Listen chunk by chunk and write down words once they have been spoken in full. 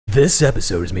This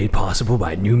episode is made possible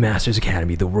by New Masters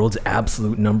Academy, the world's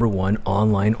absolute #1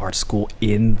 online art school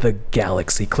in the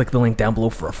galaxy. Click the link down below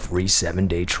for a free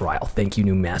 7-day trial. Thank you,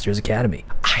 New Masters Academy.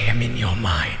 I am in your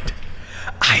mind.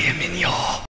 I am in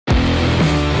your...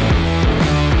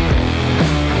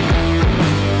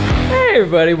 Hey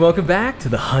everybody, welcome back to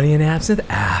the Honey and Absinthe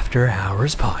After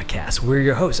Hours podcast. We're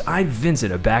your hosts. I'm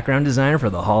Vincent, a background designer for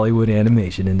the Hollywood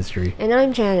animation industry. And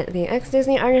I'm Janet, the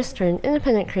ex-Disney artist turned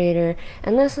independent creator,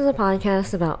 and this is a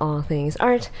podcast about all things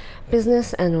art,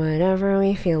 business, and whatever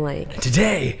we feel like.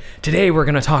 Today we're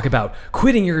going to talk about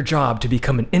quitting your job to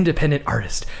become an independent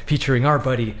artist, featuring our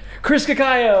buddy, Chris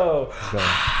Cayco.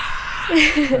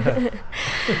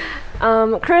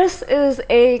 Chris is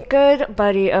a good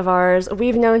buddy of ours.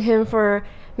 We've known him for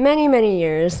many, many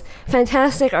years.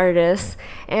 Fantastic artist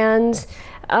and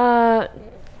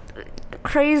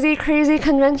crazy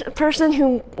person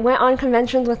who went on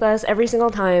conventions with us every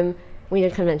single time we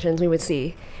did conventions. We would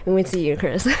see you,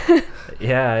 Chris.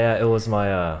 yeah. It was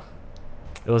my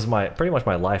pretty much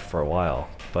my life for a while.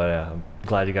 But I'm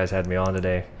glad you guys had me on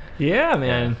today. Yeah,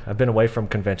 man. I've been away from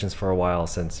conventions for a while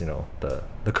since the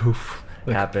goof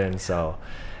happened, so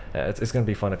it's gonna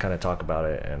be fun to kind of talk about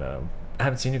it. And I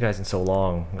haven't seen you guys in so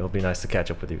long. It'll be nice to catch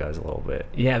up with you guys a little bit.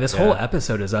 Yeah, this whole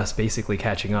episode is us basically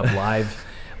catching up live,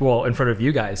 well, in front of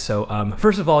you guys. So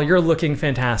first of all, you're looking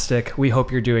fantastic. We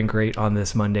hope you're doing great on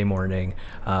this Monday morning.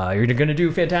 You're gonna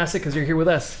do fantastic because you're here with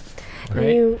us.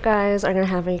 Right? You guys are gonna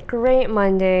have a great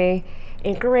Monday,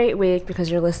 a great week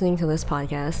because you're listening to this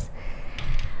podcast.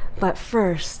 But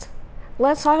first,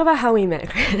 let's talk about how we met,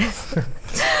 Chris.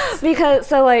 Because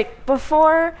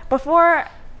before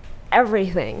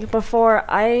everything, before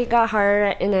I got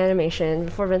hired in animation,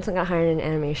 before Vincent got hired in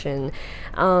animation,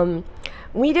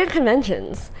 we did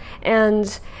conventions,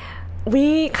 and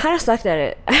we kind of sucked at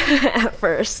it at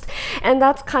first. And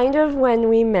that's kind of when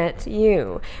we met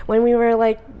you, when we were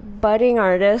like budding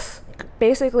artists,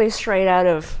 basically straight out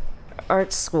of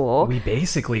art school. We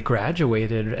basically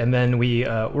graduated, and then we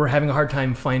were having a hard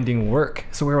time finding work.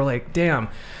 So we were like, damn,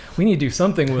 we need to do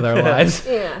something with our lives.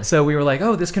 Yeah. So we were like,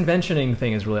 oh, this conventioning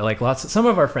thing is really like some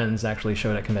of our friends actually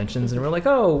showed at conventions, and we're like,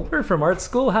 oh, we're from art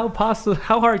school. How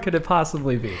hard could it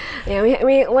possibly be? Yeah,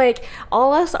 we like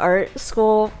all us art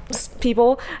school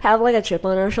people have like a chip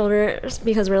on our shoulders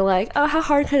because we're like, oh, how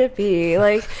hard could it be?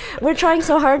 Like, we're trying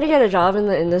so hard to get a job in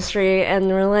the industry, and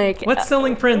we're like, what's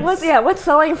selling prints? What's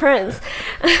selling prints?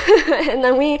 And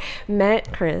then we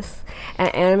met Chris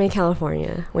at Anime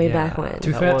California way back when.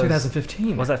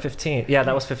 2015. Was that 15? Yeah,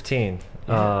 that was 15.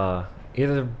 Yeah.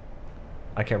 Either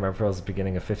I can't remember if it was the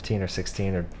beginning of 15 or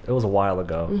 16, or it was a while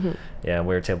ago. Mm-hmm. Yeah, and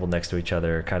we were tabled next to each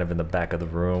other, kind of in the back of the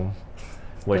room,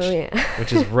 which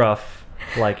is rough.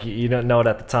 Like, you don't know it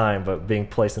at the time, but being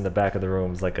placed in the back of the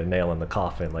room is like a nail in the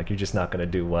coffin. Like, you're just not going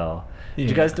to do well. Yeah. Did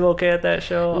you guys do okay at that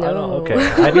show? No. I don't. Okay.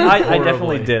 I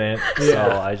definitely didn't. Yeah.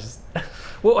 So I just.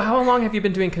 Well, how long have you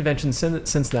been doing conventions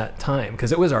since that time?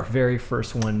 Because it was our very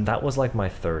first one. That was like my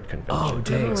third convention. Oh,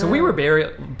 dang. So we were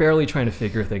barely trying to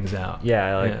figure things out.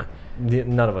 Yeah,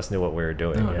 none of us knew what we were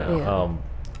doing. Oh, no. Yeah.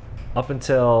 Up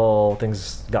until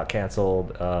things got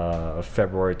canceled,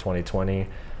 February 2020,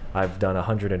 I've done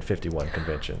 151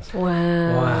 conventions.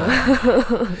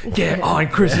 Wow. Get on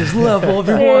Chris's level,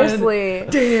 everyone. Seriously.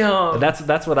 Damn.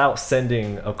 That's without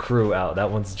sending a crew out.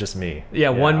 That one's just me. Yeah,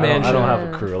 one man. I don't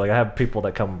have a crew. Like, I have people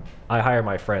that come. I hire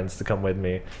my friends to come with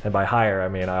me, and by hire I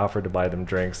mean I offered to buy them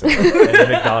drinks and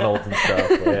McDonald's and stuff.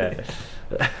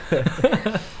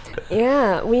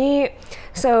 Yeah,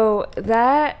 so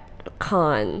that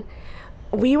con,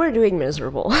 we were doing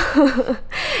miserable.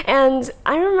 And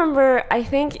I remember, I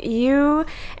think you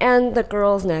and the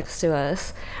girls next to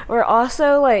us were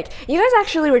also like, you guys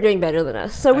actually were doing better than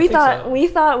us. So we thought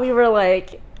we were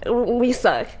like, we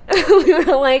suck. We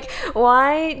were like,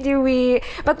 why do we?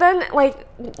 But then, like,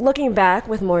 looking back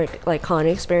with more like con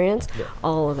experience,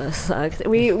 all of us sucked.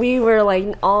 We were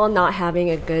like all not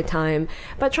having a good time,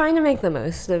 but trying to make the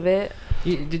most of it.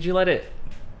 Did you let it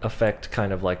affect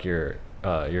kind of like your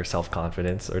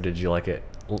self-confidence, or did you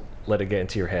let it get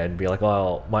into your head and be like,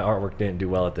 oh, my artwork didn't do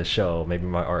well at this show, maybe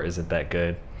my art isn't that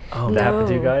good? Oh, did that happen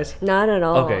to you guys? Not at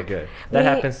all. Okay, good. That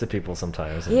happens to people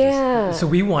sometimes. Yeah. So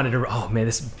we wanted to. Oh man,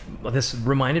 this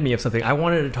reminded me of something. I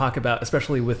wanted to talk about,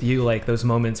 especially with you, like those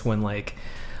moments when, like,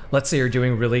 let's say you're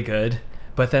doing really good,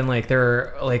 but then like there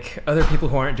are like other people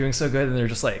who aren't doing so good, and they're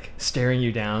just like staring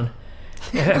you down.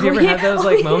 Have you ever had those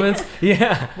like moments?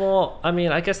 Yeah. Well, I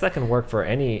mean, I guess that can work for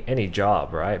any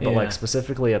job, right? But like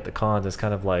specifically at the cons, it's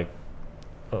kind of like,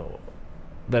 oh,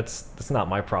 that's not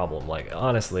my problem. Like,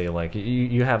 honestly, like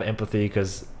you have empathy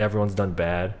because everyone's done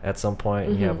bad at some point,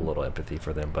 and you have a little empathy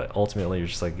for them, but ultimately you're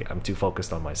just like, I'm too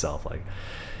focused on myself. Like,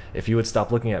 if you would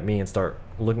stop looking at me and start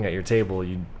looking at your table,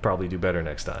 you'd probably do better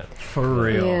next time. For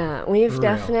real. Yeah, we've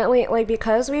definitely, like,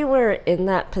 because we were in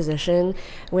that position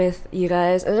with you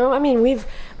guys, and I mean,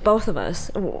 both of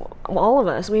us, all of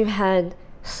us, we've had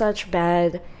such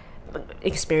bad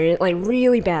experience, like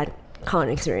really bad con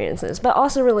experiences, but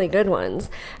also really good ones.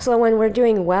 So when we're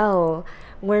doing well,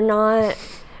 we're not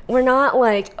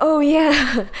like, oh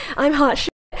yeah, I'm hot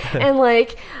shit, and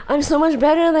like, I'm so much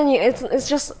better than you. It's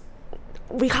just,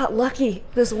 we got lucky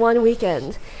this one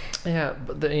weekend. Yeah,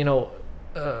 but you know,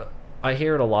 I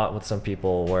hear it a lot with some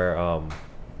people where,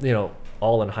 you know,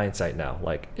 all in hindsight now,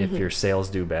 like if your sales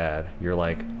do bad, you're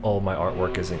like, oh, my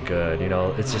artwork isn't good. You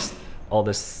know, it's just all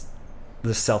this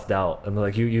self-doubt, and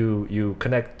like you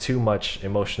connect too much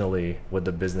emotionally with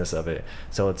the business of it.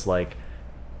 So it's like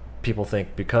people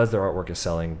think because their artwork is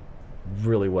selling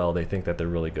really well, they think that they're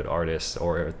really good artists,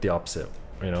 or the opposite.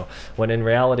 You know, when in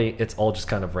reality it's all just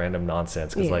kind of random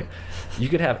nonsense, because like you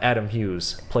could have Adam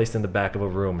Hughes placed in the back of a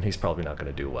room and he's probably not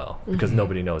going to do well because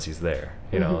nobody knows he's there,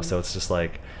 you know. So it's just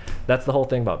like, that's the whole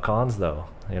thing about cons though,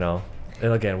 you know.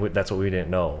 And again, that's what we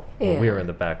didn't know when we were in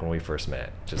the back when we first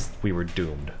met. Just, we were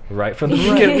doomed right from the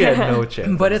beginning. We had no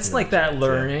chance. But it's like that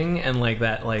learning and like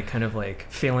that, like kind of like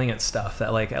failing at stuff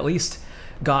that like at least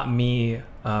got me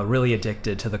really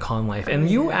addicted to the con life. And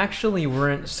you actually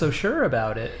weren't so sure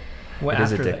about it. It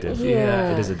is addictive.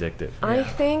 Yeah. It is addictive. I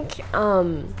think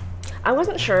I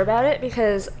wasn't sure about it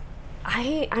because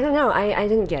I don't know, I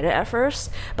didn't get it at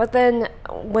first. But then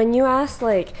when you asked,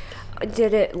 like,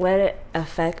 did it let it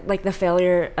affect, like, the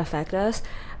failure affect us,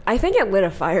 I think it lit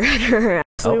a fire under her ass.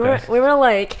 So we were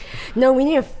like, no, we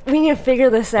need to figure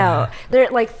this out.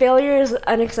 Like, failure is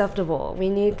unacceptable. We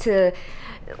need to,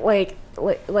 like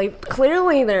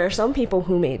clearly there are some people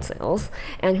who made sales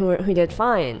and who did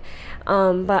fine.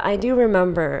 But I do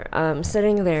remember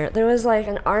sitting there. There was like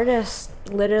an artist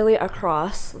literally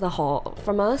across the hall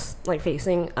from us, like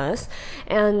facing us,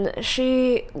 and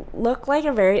she looked like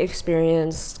a very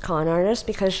experienced con artist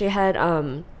because she had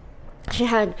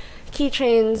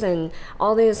keychains and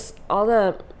all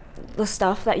the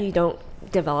stuff that you don't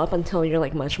develop until you're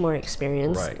like much more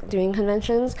experienced doing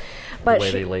conventions. But the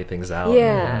way they lay things out.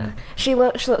 Yeah, she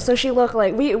looked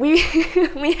like we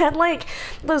we had like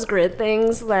those grid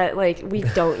things that like we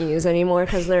don't use anymore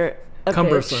because they're a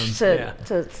cumbersome bitch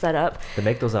to set up. They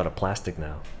make those out of plastic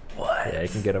now. What? Yeah, you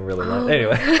can get them really low.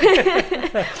 Anyway,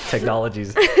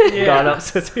 technology's gone up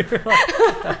since we were like,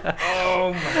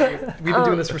 oh my! We've been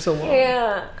doing this for so long.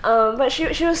 Yeah, but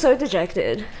she was so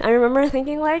dejected. I remember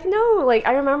thinking like, no, like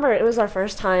I remember it was our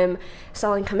first time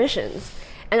selling commissions,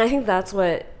 and I think that's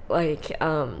what like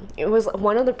it was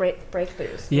one of the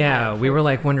breakthroughs. Yeah, we were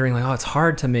like wondering like, oh, it's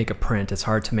hard to make a print. It's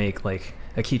hard to make like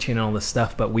a keychain and all this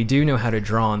stuff, but we do know how to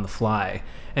draw on the fly.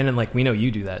 And then like we know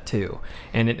you do that too,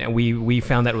 and we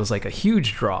found that it was like a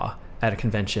huge draw at a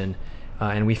convention,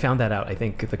 and we found that out I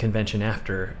think the convention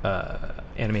after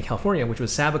Anime California, which was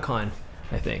Sabacon,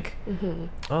 I think.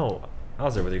 Oh, I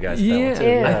was there with you guys. Yeah, that one too.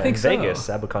 Yeah, I think in so. Vegas,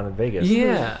 Sabacon in Vegas.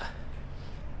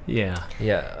 Yeah.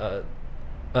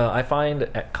 I find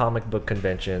at comic book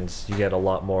conventions you get a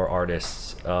lot more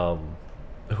artists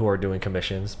who are doing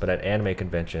commissions, but at anime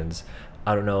conventions,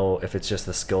 I don't know if it's just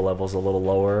the skill level's a little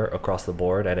lower across the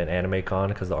board at an anime con,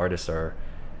 because the artists are,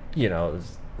 you know,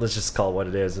 let's just call it what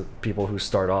it is. People who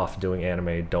start off doing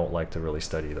anime don't like to really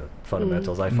study the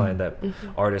fundamentals. I find that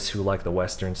artists who like the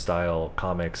Western style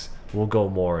comics will go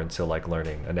more into like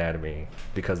learning anatomy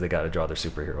because they got to draw their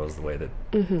superheroes the way that,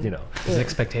 you know. There's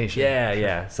expectation.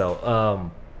 Yeah. So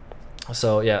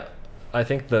yeah, I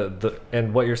think the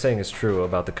and what you're saying is true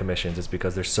about the commissions is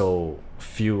because there's so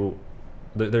few.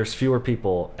 There's fewer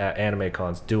people at anime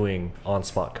cons doing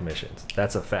on-spot commissions.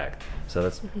 That's a fact. So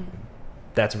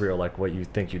that's real. Like what you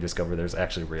think you discover, there's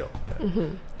actually real.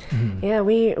 Yeah,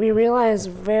 we realized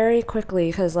very quickly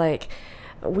because like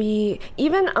we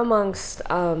even amongst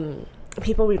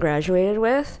people we graduated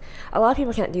with, a lot of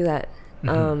people can't do that.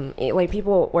 Like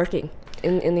people working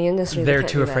in the industry, they're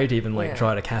too afraid to even like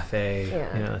draw at a cafe,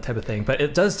 you know, type of thing. But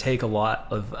it does take a lot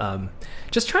of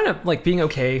just trying to like being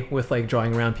okay with like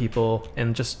drawing around people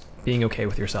and just being okay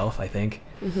with yourself, I think,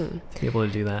 to be able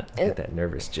to do that. Get that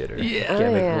nervous jitter.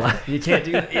 Yeah, you can't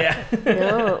do that. Yeah.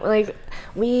 No, like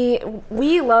we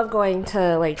love going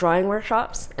to like drawing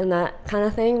workshops and that kind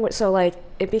of thing. So like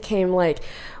it became like,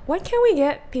 what can we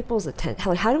get people's attention?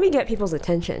 Like, how do we get people's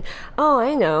attention? Oh,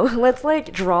 I know. Let's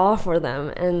like draw for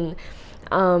them. And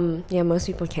yeah, most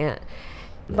people can't.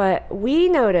 But we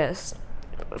noticed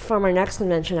from our next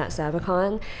convention at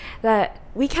Sabacon that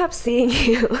we kept seeing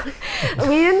you.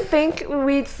 We didn't think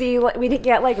we'd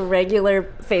get like regular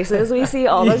faces we see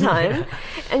all the time.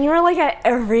 And you were like at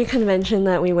every convention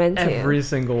that we went to. Every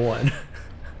single one.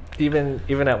 Even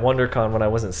at WonderCon when I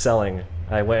wasn't selling,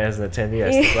 I went as an attendee.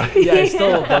 I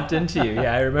still bumped into you.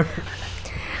 Yeah, I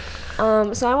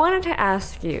remember. So I wanted to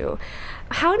ask you,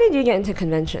 how did you get into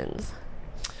conventions?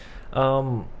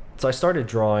 So I started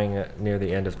drawing near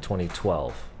the end of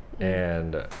 2012,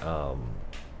 and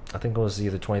I think it was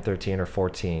either 2013 or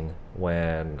 14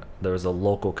 when there was a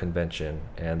local convention,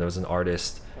 and there was an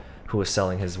artist who was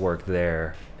selling his work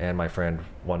there, and my friend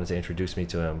wanted to introduce me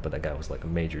to him, but that guy was like a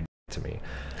major to me.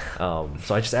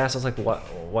 So I just asked, I was like,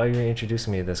 why are you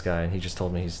introducing me to this guy? And he just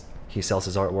told me he sells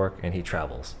his artwork and he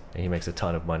travels and he makes a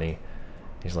ton of money.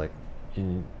 He's like,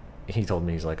 he told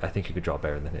me, he's like, I think you could draw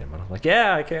better than him. And I'm like,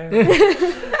 yeah, I can.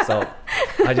 So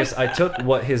I took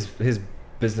what his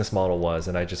business model was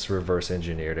and I just reverse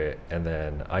engineered it. And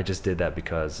then I just did that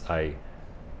because I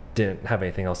didn't have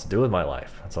anything else to do with my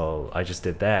life. So I just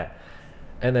did that.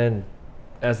 And then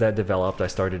as that developed, I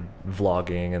started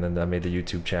vlogging, and then I made the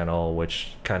YouTube channel,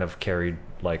 which kind of carried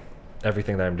like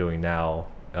everything that I'm doing now.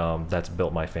 That's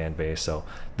built my fan base. So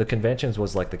the conventions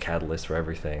was like the catalyst for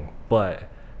everything. But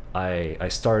I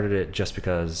started it just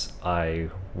because I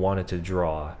wanted to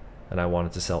draw and I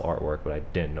wanted to sell artwork, but I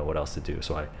didn't know what else to do.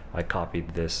 So I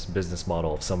copied this business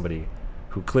model of somebody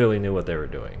who clearly knew what they were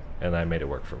doing, and I made it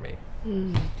work for me.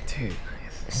 Dude, nice.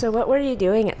 So what were you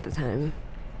doing at the time?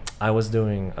 I was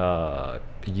doing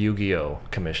Yu-Gi-Oh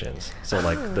commissions. So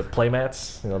like the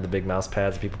playmats, the big mouse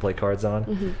pads that people play cards on.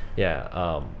 Mm-hmm.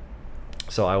 Yeah.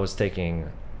 So I was taking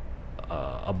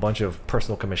a bunch of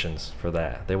personal commissions for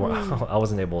that. They were I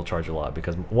wasn't able to charge a lot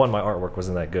because one, my artwork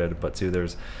wasn't that good, but two,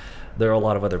 there are a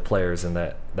lot of other players in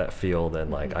that field,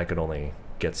 and like I could only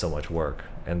get so much work.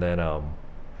 And then I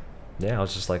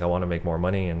was just like, I want to make more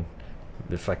money, and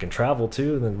if I can travel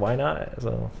too, then why not?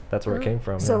 So that's where it came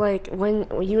from. So like when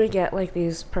you would get like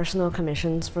these personal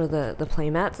commissions for the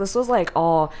playmats, this was like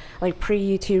all like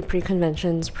pre-YouTube,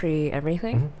 pre-conventions,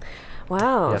 pre-everything? Mm-hmm.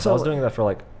 Wow. Yeah, so I was doing that for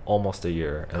like almost a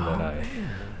year, and then I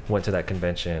went to that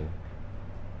convention.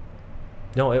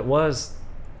 No, it was,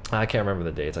 I can't remember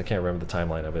the dates, I can't remember the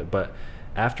timeline of it, but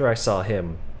after I saw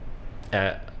him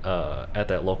at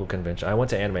that local convention, I went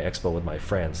to Anime Expo with my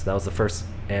friends. That was the first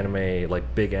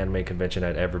big anime convention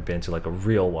I'd ever been to, like a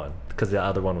real one, because the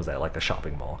other one was at like a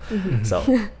shopping mall. Mm-hmm.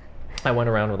 So I went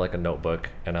around with like a notebook,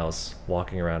 and I was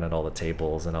walking around at all the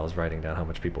tables, and I was writing down how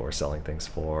much people were selling things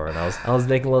for, and I was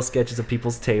making little sketches of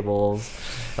people's tables.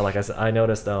 And like I said, I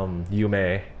noticed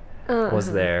Yume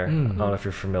was there. I don't know if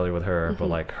you're familiar with her, but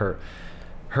like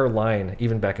her line,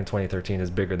 even back in 2013,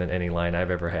 is bigger than any line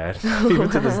I've ever had, even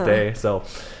to this day. So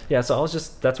yeah, so I was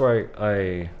just, that's where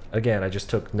I just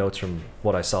took notes from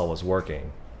what I saw was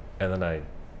working, and then I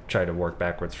tried to work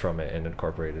backwards from it and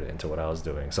incorporated it into what I was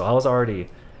doing. So I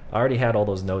already had all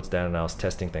those notes down, and I was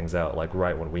testing things out like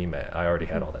right when we met. I already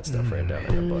had all that stuff written down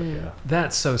in a book. Yeah.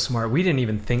 That's so smart. We didn't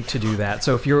even think to do that.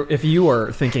 So if you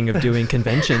are thinking of doing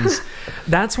conventions,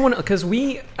 that's one, because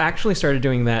we actually started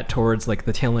doing that towards like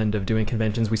the tail end of doing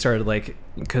conventions. We started like,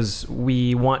 because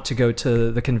we want to go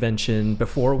to the convention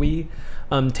before we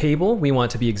table. We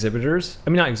want to be exhibitors. I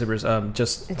mean, not exhibitors,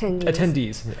 just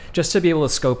attendees. Yeah. Just to be able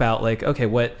to scope out like, okay,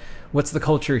 what's the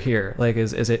culture here? Like,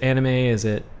 is it anime? Is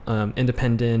it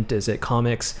independent? Is it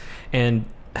comics? And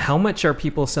how much are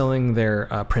people selling their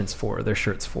prints for, their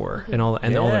shirts for, and all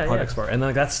their products for? And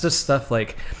like that's just stuff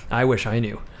like I wish I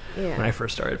knew when I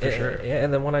first started, for sure. Yeah,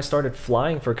 and then when I started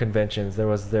flying for conventions, there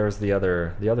was the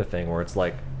other thing where it's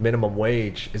like minimum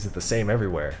wage isn't the same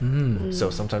everywhere. So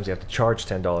sometimes you have to charge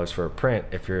 $10 for a print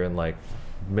if you're in like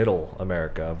middle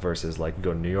America, versus like you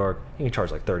go to New York, you can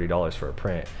charge like $30 for a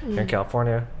print. Here in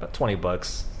California, about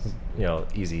 $20,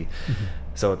 easy.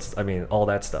 So it's, I mean, all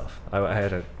that stuff. I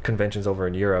had conventions over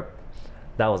in Europe.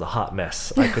 That was a hot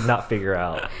mess. I could not figure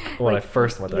out when I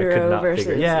first went there. I could not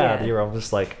figure. The euro. I'm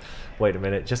just like, wait a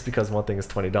minute. Just because one thing is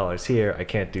 $20 here, I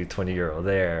can't do €20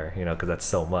 there. Because that's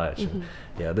so much.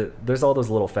 And there's all those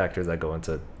little factors that go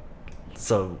into.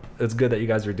 So it's good that you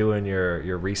guys are doing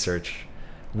your research.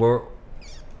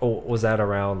 Was that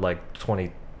around like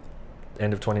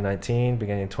end of 2019,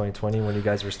 beginning of 2020, when you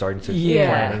guys were starting to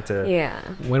planning to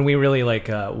when we really like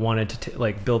wanted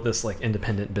to build this like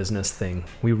independent business thing,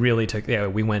 we really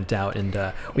we went out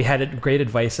and we had great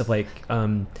advice of like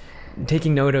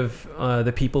taking note of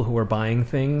the people who are buying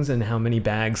things and how many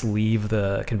bags leave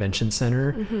the convention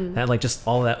center. That like just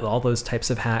all those types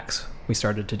of hacks we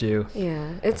started to do.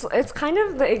 It's kind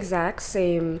of the exact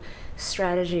same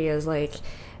strategy as like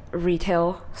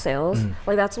retail sales.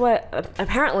 Like that's what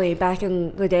apparently back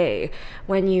in the day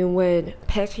when you would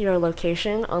pick your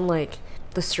location on like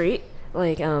the street,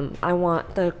 like I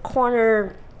want the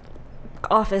corner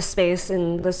office space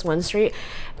in this one street,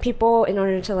 people, in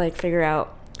order to like figure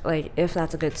out like if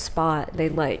that's a good spot,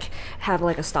 they'd like have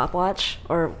like a stopwatch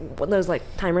or those like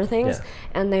timer things,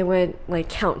 and they would like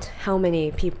count how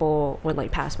many people would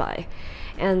like pass by.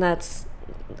 And that's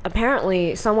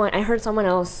apparently I heard someone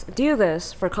else do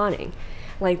this for conning.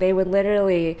 Like they would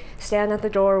literally stand at the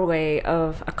doorway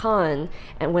of a con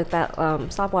and with that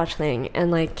stopwatch thing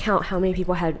and like count how many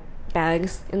people had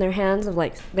bags in their hands of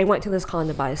like they went to this con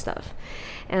to buy stuff.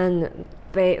 And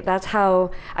that's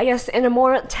how, I guess in a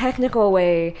more technical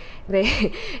way,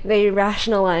 they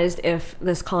rationalized if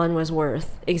this con was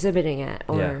worth exhibiting at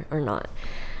or not.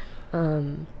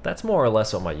 That's more or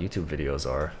less what my YouTube videos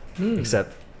are,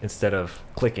 except instead of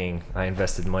clicking, I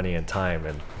invested money and time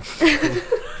and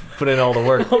put in all the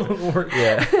work.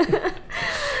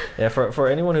 Yeah, for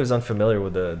anyone who's unfamiliar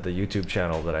with the YouTube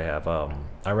channel that I have,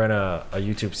 I ran a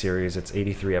YouTube series. It's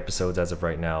 83 episodes as of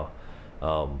right now,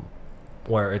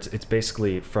 where it's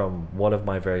basically from one of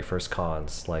my very first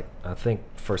cons. Like I think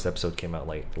first episode came out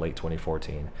late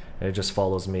 2014, and it just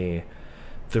follows me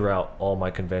throughout all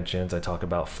my conventions. I talk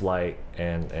about flight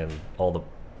and all the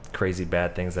crazy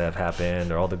bad things that have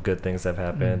happened or all the good things that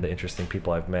have happened, the interesting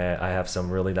people I've met. I have some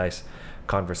really nice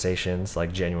conversations,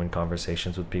 like genuine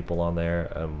conversations with people on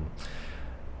there.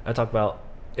 I talk about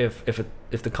if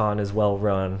the con is well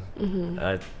run,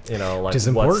 you know, like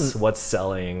what's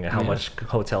selling, how much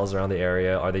hotels around the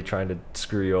area, are they trying to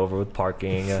screw you over with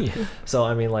parking? So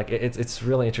I mean, like it's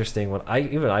really interesting when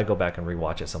I go back and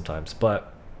rewatch it sometimes,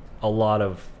 but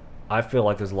I feel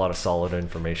like there's a lot of solid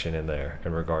information in there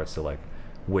in regards to like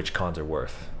which cons are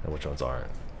worth and which ones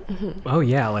aren't. Oh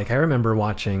yeah, like I remember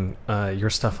watching your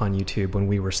stuff on YouTube when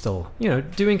we were still, you know,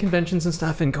 doing conventions and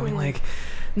stuff, and going like,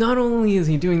 not only is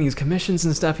he doing these commissions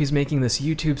and stuff, he's making this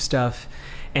YouTube stuff,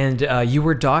 and you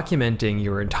were documenting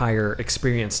your entire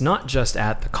experience, not just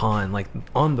at the con, like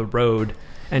on the road,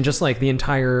 and just like the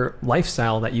entire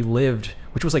lifestyle that you lived,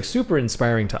 which was like super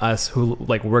inspiring to us who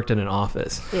like worked in an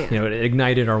office. You know, it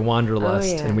ignited our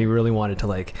wanderlust, and we really wanted to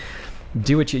like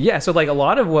do what you so like a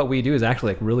lot of what we do is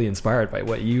actually like really inspired by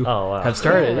what you have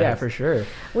started. Yeah, for sure.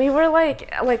 We were like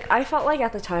I felt like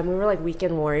at the time we were like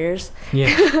weekend warriors,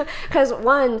 yeah, because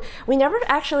one, we never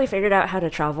actually figured out how to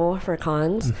travel for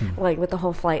cons, like with the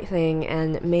whole flight thing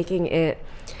and making it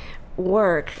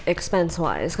work expense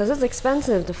wise, because it's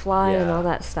expensive to fly and all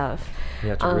that stuff. You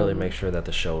have to really make sure that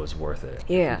the show is worth it if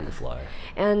you do fly.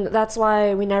 And that's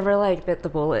why we never like bit the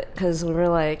bullet, because we were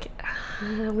like,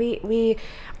 we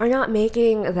are not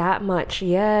making that much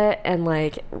yet, and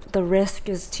like the risk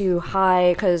is too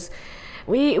high, because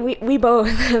we both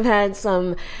have had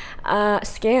some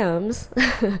scams,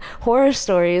 horror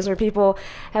stories where people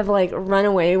have like run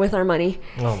away with our money.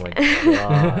 Oh my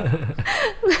god.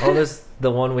 Oh, there's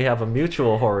the one, we have a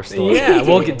mutual horror story. Yeah,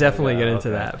 we'll definitely get into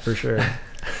that for sure.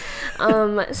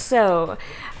 So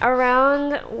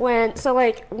around when, so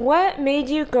like what made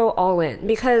you go all in?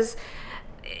 Because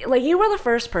like you were the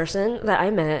first person that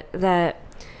I met that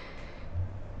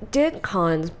did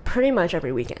cons pretty much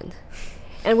every weekend,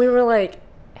 and we were like,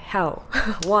 how?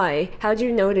 Why? How'd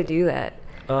you know to do that?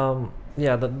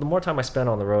 Yeah, the more time I spent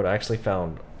on the road, I actually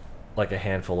found like a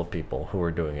handful of people who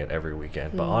were doing it every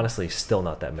weekend, but honestly still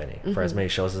not that many. For as many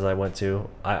shows as I went to,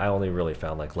 I only really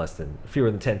found like fewer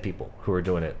than 10 people who were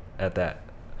doing it at that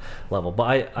level.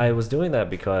 But I was doing that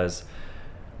because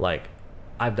like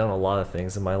I've done a lot of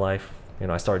things in my life. You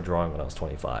know, I started drawing when I was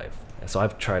 25, and so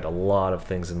I've tried a lot of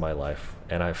things in my life,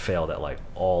 and I failed at like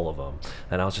all of them.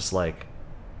 And I was just like,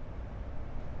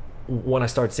 when I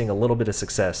started seeing a little bit of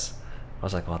success, I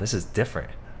was like, oh, this is different.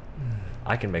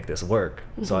 I can make this work.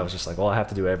 So I was just like, well, I have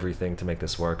to do everything to make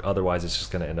this work, otherwise it's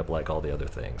just going to end up like all the other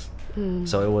things.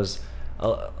 So it was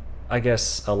I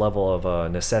guess a level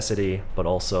of necessity, but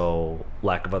also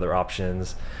lack of other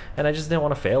options, and I just didn't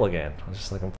want to fail again. I was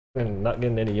just like, I'm not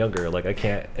getting any younger, like I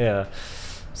can't.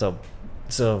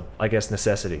 So I guess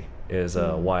necessity is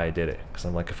why I did it, because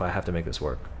I'm like, if I have to make this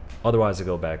work, otherwise I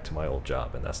go back to my old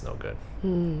job, and that's no good.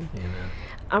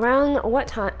 Around what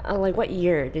time, like what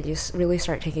year did you really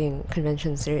start taking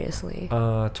conventions seriously?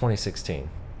 2016.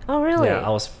 Oh really?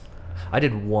 Yeah, I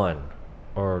did one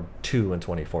or two in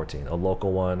 2014, a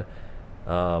local one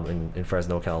in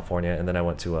Fresno, California, and then I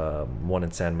went to one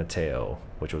in San Mateo,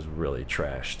 which was really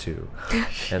trash too.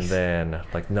 And then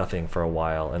like nothing for a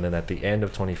while, and then at the end of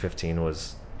 2015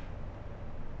 was,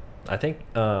 I think,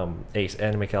 Ace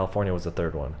Anime California was the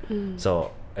third one.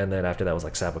 So and then after that was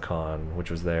like Sabacon,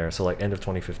 which was there. So like end of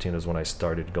 2015 was when I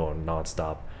started going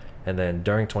nonstop, and then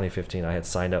during 2015 I had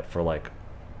signed up for like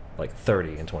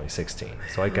 30 in 2016.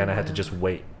 So I kind of had to just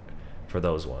wait for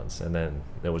those ones, and then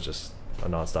it was just a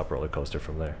nonstop roller coaster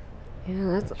from there.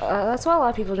 Yeah, that's what a lot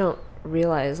of people don't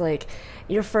realize. Like,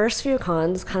 your first few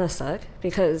cons kind of suck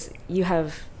because you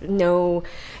have no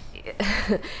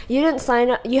you didn't sign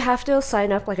up. You have to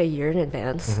sign up like a year in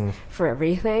advance for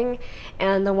everything,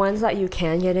 and the ones that you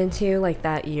can get into like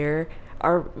that year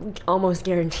are almost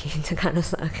guaranteed to kind of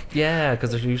suck. Yeah,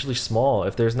 because they're usually small.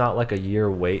 If there's not like a year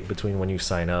wait between when you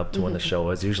sign up to when the show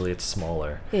is, usually it's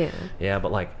smaller. Yeah,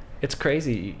 but like it's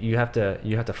crazy. You have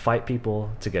to fight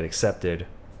people to get accepted.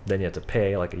 Then you have to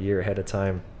pay like a year ahead of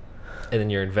time, and then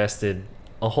you're invested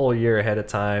a whole year ahead of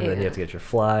time. Then you have to get your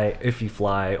flight, if you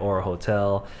fly, or a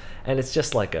hotel, and it's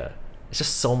just like it's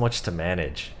just so much to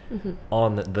manage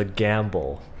on the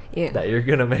gamble that you're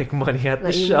gonna make money at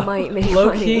the show.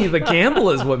 Low key, the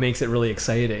gamble is what makes it really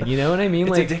exciting. You know what I mean?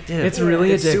 It's like addictive. It's really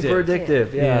addictive. It's super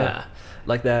addictive. Yeah.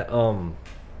 Like that.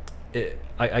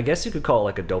 I guess you could call it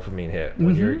like a dopamine hit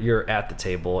when you're at the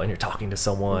table and you're talking to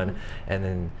someone, and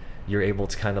then you're able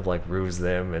to kind of like ruse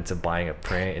them into buying a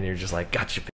print, and you're just like,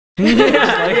 gotcha.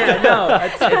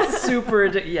 It's super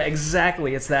yeah,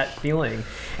 exactly. It's that feeling,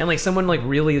 and like someone like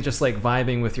really just like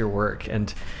vibing with your work,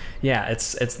 and yeah,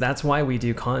 it's that's why we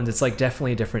do cons. It's like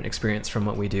definitely a different experience from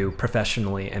what we do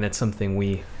professionally, and it's something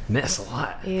we miss a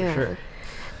lot for sure.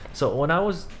 So when I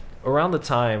was around the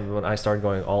time when I started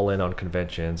going all in on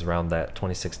conventions, around that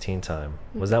 2016 time,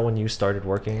 was that when you started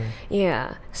working?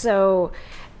 Yeah. So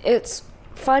it's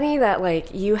funny that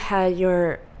like you had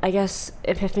your, I guess,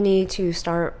 epiphany to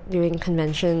start doing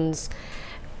conventions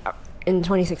in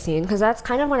 2016, because that's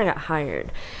kind of when I got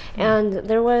hired. And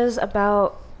there was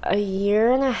about a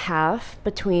year and a half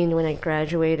between when I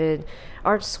graduated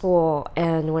art school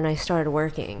and when I started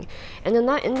working. And in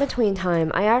that in-between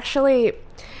time, I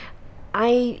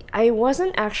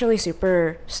wasn't actually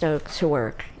super stoked to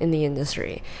work in the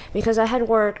industry, because I had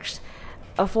worked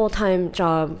a full-time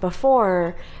job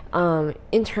before,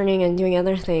 interning and doing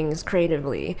other things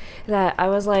creatively, that I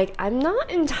was like, I'm not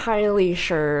entirely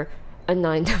sure a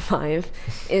 9 to 5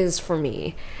 is for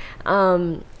me,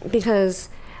 because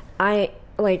I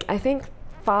think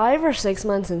 5 or 6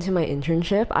 months into my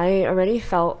internship, I already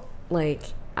felt like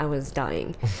I was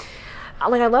dying.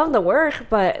 Like, I love the work,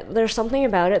 but there's something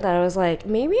about it that I was like,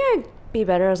 maybe I'd be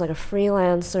better as like a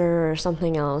freelancer or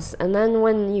something else. And then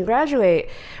when you graduate,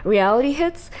 reality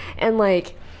hits, and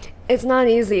like it's not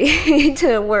easy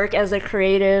to work as a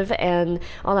creative and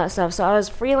all that stuff. So I was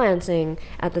freelancing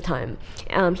at the time,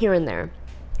 here and there,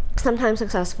 sometimes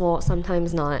successful,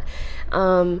 sometimes not.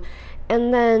 And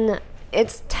then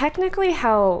it's technically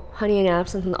how Honey and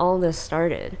Absinthe and all of this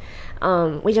started.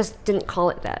 We just didn't call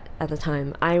it that at the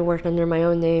time. I worked under my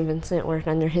own name, Vincent worked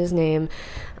under his name,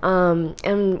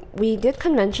 and we did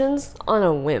conventions on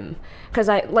a whim, because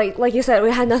like you said,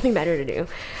 we had nothing better to do.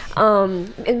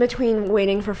 In between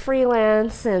waiting for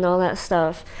freelance and all that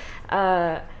stuff,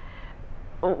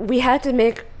 we had to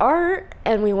make art,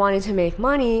 and we wanted to make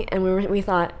money, and we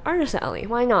thought, Artist Alley,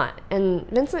 why not? And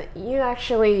Vincent, you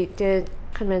actually did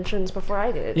conventions before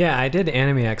I did. Yeah, I did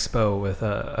Anime Expo with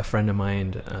a friend of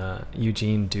mine,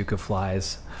 Eugene, Duke of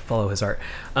Flies. Follow his art.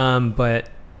 But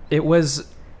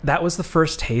that was the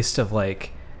first taste of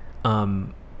like,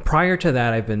 prior to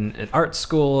that, I've been at art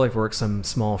school. I've worked some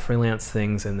small freelance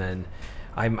things, and then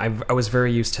I was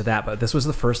very used to that. But this was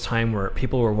the first time where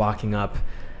people were walking up,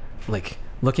 like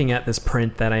looking at this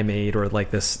print that I made, or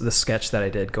like this sketch that I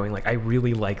did, going like, I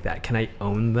really like that. Can I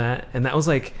own that? And that was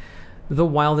like the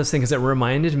wildest thing, because it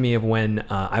reminded me of when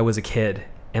I was a kid,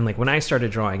 and like when I started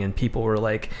drawing, and people were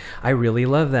like, I really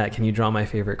love that, can you draw my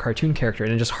favorite cartoon character?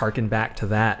 And it just harkened back to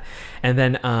that. And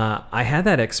then I had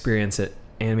that experience at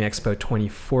Anime Expo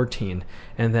 2014,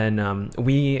 and then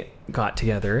we got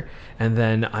together, and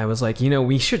then I was like,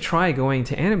 we should try going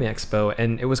to Anime Expo,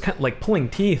 and it was kind of like pulling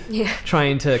teeth,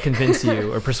 trying to convince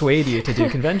you or persuade you to do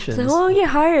conventions. So I'll get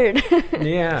hired.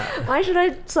 Yeah. Why should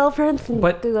I sell prints and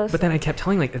do this? But then I kept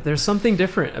telling like, there's something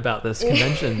different about this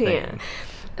convention thing.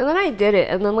 And then I did it,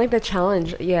 and then like the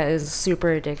challenge, is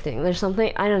super addicting. There's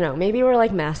something, I don't know, maybe we're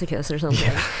like masochists or something.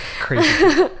 Yeah,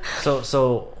 crazy.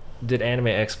 So did Anime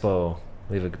Expo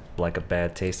leave a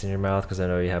bad taste in your mouth, because I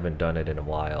know you haven't done it in a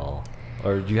while,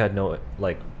 or you had no,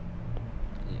 like,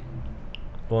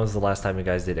 when was the last time you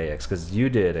guys did AX? Because you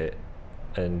did it,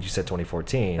 and you said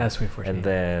 2014. That's 2014. And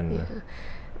then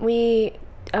we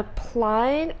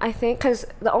applied, I think, because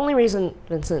the only reason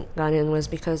Vincent got in was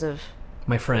because of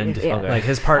my friend. Yeah. Okay. Like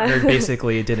his partner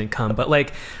basically didn't come, but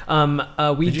like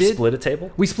we did you split a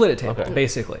table? We split a table, Okay.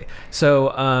 basically. So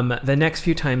the next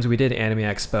few times we did Anime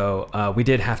Expo, we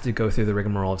did have to go through the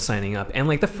rigmarole of signing up, and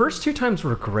like the first 2 times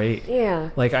were great.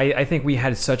 Yeah. Like I think we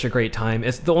had such a great time.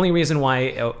 It's the only reason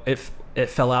why it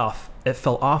fell off. It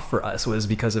fell off for us was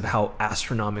because of how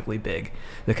astronomically big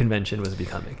the convention was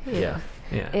becoming. Yeah.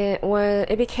 Yeah.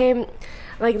 It became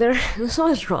like there's so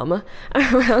much drama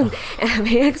around Anime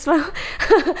Expo.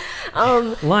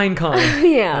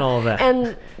 LineCon. Yeah. And all of that.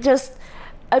 And just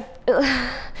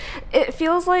it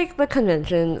feels like the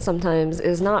convention sometimes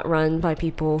is not run by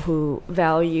people who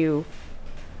value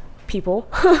people,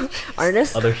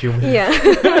 artists, Other humans. Yeah.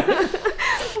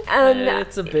 And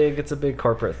it's a big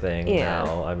corporate thing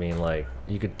now. I mean, like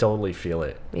you could totally feel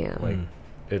it. Yeah. Like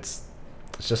it's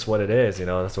just what it is, you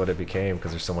know. That's what it became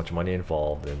because there's so much money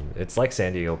involved, and it's like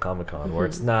San Diego Comic-Con where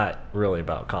it's not really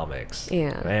about comics.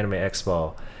 Yeah. Anime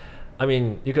Expo. I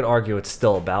mean, you could argue it's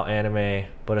still about anime,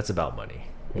 but it's about money.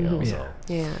 You know. So.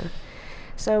 Yeah.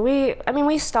 So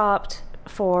we stopped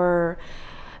for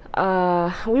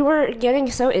we were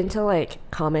getting so into like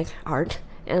comic art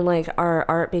and like our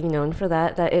art being known for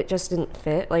that it just didn't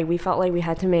fit. Like we felt like we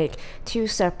had to make 2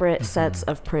 separate sets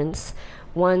of prints,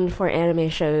 one for anime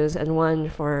shows and one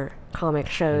for comic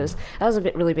shows. That was a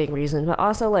really big reason, but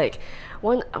also like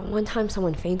one time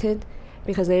someone fainted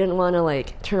because they didn't want to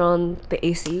like turn on the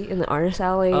AC in the artist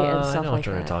alley and stuff I know like what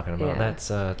you're that. talking about. Yeah. That's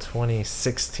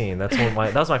 2016. That's when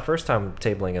that was my first time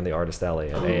tabling in the artist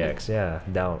alley at AX. Yeah,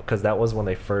 down because that was when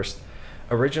they first.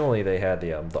 Originally, they had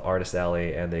the artist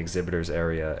alley and the exhibitors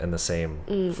area in the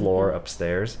same floor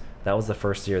upstairs. That was the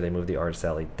first year they moved the artist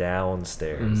alley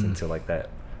downstairs into like that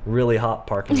really hot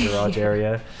parking garage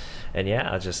area. And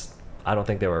yeah, I don't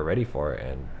think they were ready for it.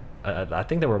 And I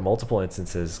think there were multiple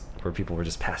instances where people were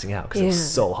just passing out because it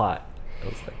was so hot.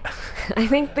 It was like I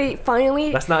think they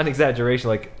finally. That's not an exaggeration.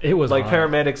 Like it was like hot.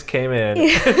 paramedics came in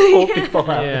and pulled people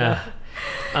out. Yeah.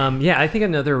 I think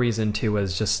another reason too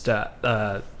was just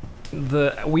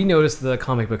we noticed the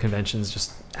comic book conventions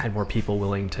just had more people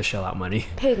willing to shell out money.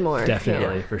 Paid more.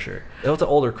 Definitely, for sure. It was an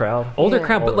older crowd. Older Yeah.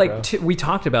 crowd, but Older like crowd. we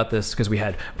talked about this because we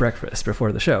had breakfast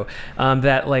before the show.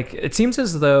 That like it seems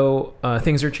as though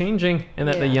things are changing, and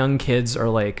that the young kids are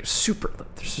like they're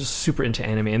just super into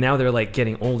anime, and now they're like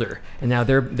getting older, and now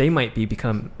they might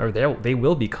become they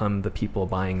will become the people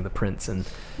buying the prints and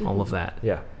all of that.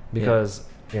 Yeah, because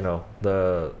you know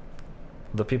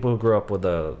the people who grew up with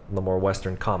the more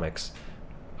Western comics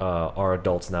are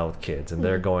adults now with kids, and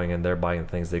they're going and they're buying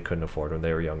things they couldn't afford when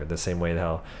they were younger. The same way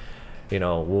how, you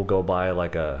know, we'll go buy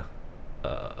like a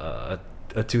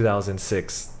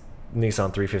 2006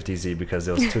 Nissan 350Z because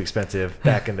it was too expensive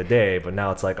back in the day, but now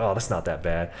it's like, oh, that's not that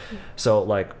bad. So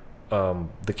like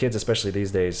the kids, especially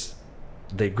these days,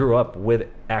 they grew up with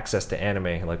access to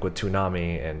anime, like with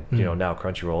Toonami and you know now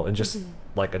Crunchyroll, and just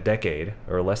like a decade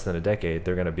or less than a decade,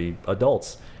 they're gonna be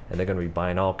adults and they're gonna be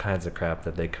buying all kinds of crap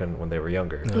that they couldn't when they were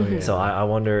younger. So I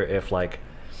wonder if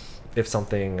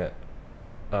something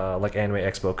like Anime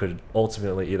Expo could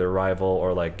ultimately either rival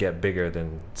or like get bigger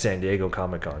than San Diego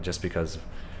Comic-Con, just because.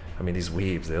 I mean, these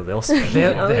weebs, they'll spend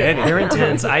They're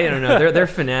intense. I don't know. They're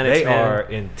fanatics. They man. are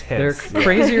intense. They're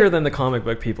crazier than the comic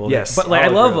book people. Yes, but like I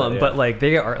I'll love agree them. with that, But like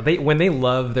they when they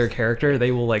love their character, they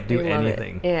will like do They love it.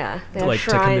 anything. Yeah. They To, have like to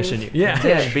shrines. commission you. Yeah.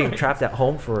 And being trapped at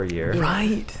home for a year.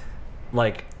 Right.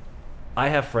 Like, I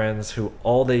have friends who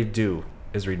all they do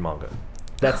is read manga.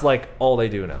 That's like all they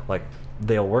do now. Like,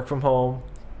 they'll work from home,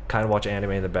 kind of watch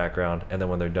anime in the background, and then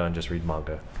when they're done, just read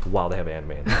manga while they have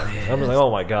anime in the background. I'm just like, oh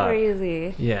my god.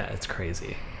 Crazy. Yeah, it's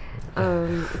crazy.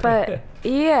 But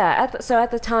yeah, at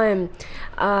the time,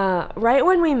 right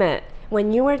when we met,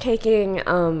 when you were taking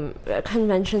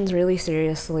conventions really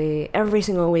seriously every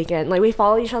single weekend, like we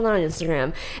followed each other on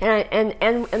Instagram,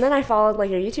 and then I followed like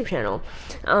your YouTube channel,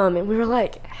 and we were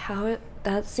like,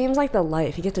 that seems like the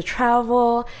life. You get to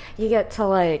travel, you get to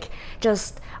like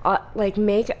just like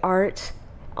make art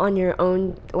on your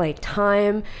own like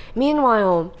time.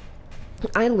 Meanwhile,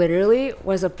 I literally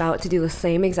was about to do the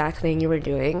same exact thing you were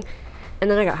doing, and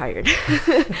then I got hired.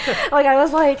 Like I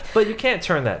was like, But you can't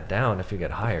turn that down if you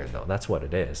get hired, though. That's what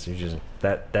it is. You just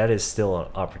that is still an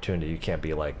opportunity. You can't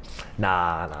be like,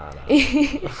 nah.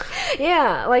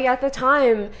 yeah. Like at the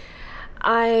time,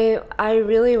 I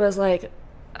really was like,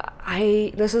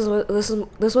 this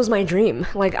was my dream.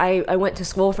 Like I went to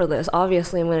school for this.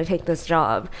 Obviously, I'm going to take this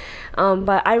job.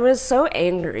 But I was so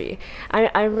angry.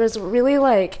 I was really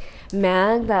like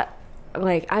mad that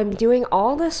like I'm doing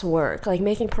all this work, like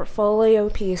making portfolio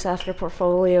piece after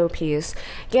portfolio piece,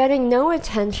 getting no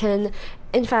attention.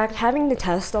 In fact, having to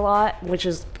test a lot, which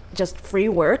is just free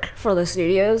work for the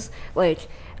studios, like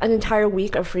an entire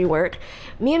week of free work.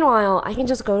 Meanwhile, I can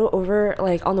just go over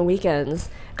like on the weekends,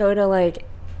 go to like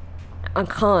a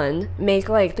con, make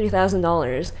like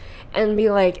 $3,000 and be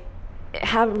like,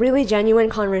 have really genuine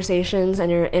conversations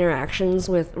and interactions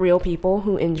with real people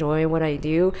who enjoy what I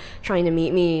do, trying to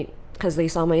meet me because they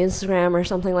saw my Instagram or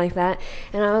something like that.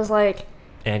 And I was like,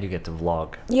 and you get to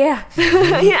vlog. Yeah.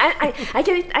 Yeah,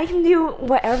 I can do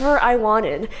whatever I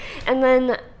wanted. And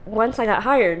then once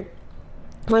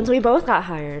we both got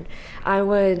hired, I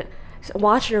would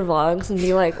watch your vlogs and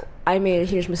be like, I made a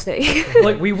huge mistake.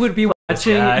 Like we would be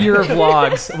watching your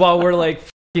vlogs while we're like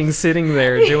sitting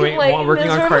there doing like, while working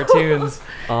on cartoons.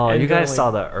 Oh, you guys like,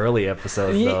 saw the early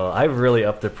episodes though. I really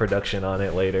upped the production on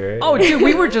it later. Oh, dude,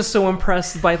 we were just so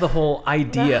impressed by the whole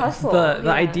idea. The hustle, the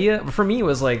yeah. idea for me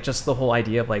was like just the whole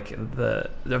idea of like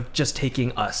of just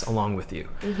taking us along with you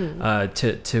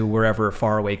to wherever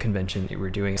faraway convention you were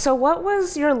doing. So what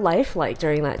was your life like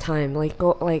during that time? Like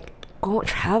go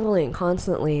traveling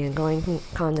constantly and going from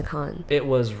con to con. It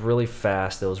was really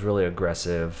fast. It was really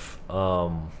aggressive.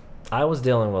 I was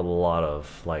dealing with a lot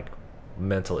of like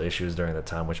mental issues during the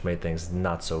time, which made things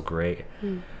not so great.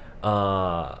 You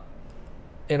know,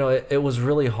 it was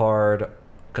really hard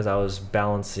because I was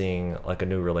balancing like a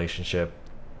new relationship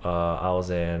I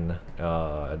was in.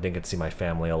 I didn't get to see my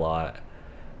family a lot,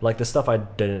 like the stuff I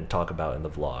didn't talk about in the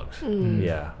vlogs.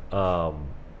 Yeah.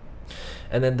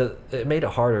 And then it made it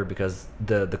harder because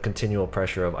the continual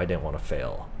pressure of I didn't want to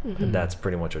fail, and that's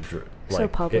pretty much a like so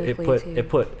publicly it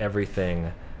put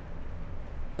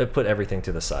everything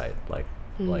to the side, like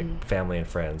family and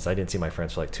friends. I didn't see my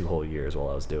friends for like 2 whole years while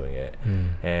I was doing it,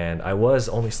 and I was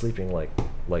only sleeping like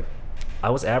I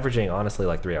was averaging honestly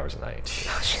like 3 hours a night.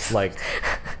 Like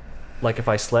if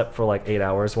I slept for like 8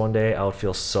 hours one day, I would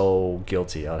feel so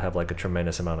guilty. I would have like a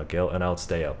tremendous amount of guilt, and I would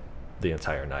stay up the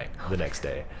entire night the next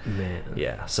day. Man.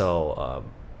 Yeah. So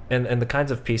and the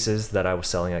kinds of pieces that I was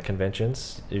selling at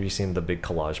conventions, have you seen the big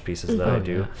collage pieces that I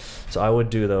do? Yeah. So I would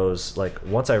do those like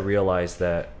once I realized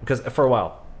that, because for a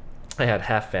while I had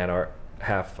half fan art,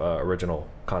 half original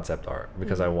concept art,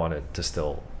 because I wanted to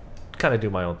still kind of do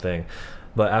my own thing.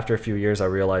 But after a few years I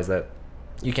realized that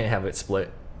you can't have it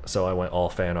split, so I went all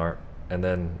fan art. And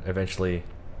then eventually,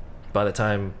 by the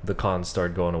time the cons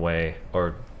started going away,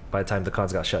 or by the time the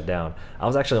cons got shut down, I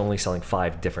was actually only selling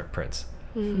 5 different prints,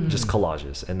 just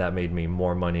collages, and that made me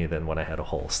more money than when I had a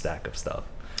whole stack of stuff.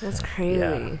 That's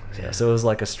crazy. Yeah. So it was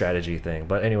like a strategy thing.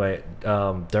 But anyway,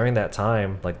 during that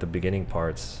time, like the beginning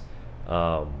parts,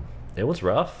 it was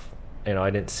rough. You know, I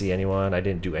didn't see anyone. I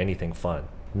didn't do anything fun.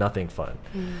 Nothing fun.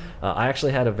 I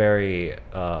actually had a very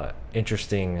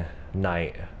interesting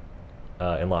night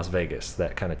in Las Vegas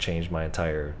that kind of changed my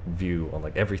entire view on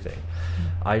like everything.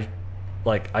 I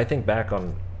think back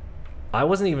on, I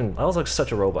was like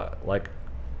such a robot. Like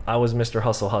I was Mr.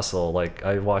 Hustle Hustle. Like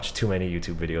I watched too many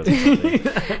YouTube videos or something.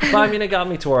 But I mean, it got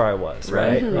me to where I was,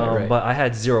 right? Right. But I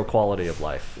had zero quality of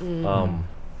life.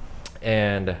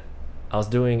 And I was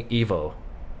doing Evo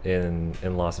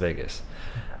in Las Vegas.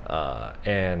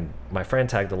 And my friend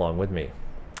tagged along with me.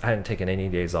 I hadn't taken any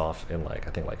days off in like,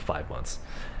 I think like 5 months.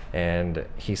 And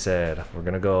he said, we're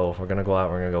gonna go out, we're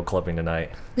gonna go clubbing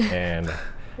tonight. And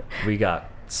we got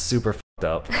super fucked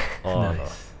up on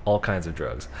all kinds of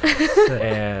drugs.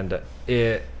 And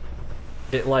it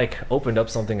like opened up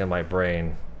something in my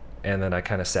brain, and then I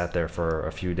kind of sat there for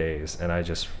a few days, and I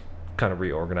just kind of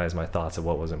reorganized my thoughts of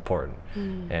what was important.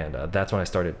 And that's when I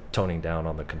started toning down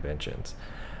on the conventions.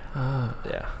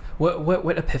 Yeah.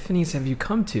 What epiphanies have you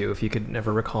come to, if you could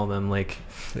never recall them? Like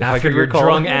If I after could you're recall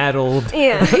drunk, them? addled.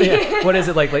 Yeah. What is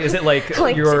it like? Like is it like,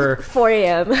 Like your 4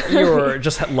 a.m. your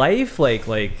just life? Like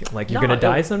you're gonna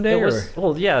die someday? It was,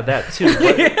 well, yeah, that too.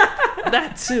 But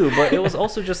that too. But it was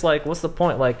also just like, what's the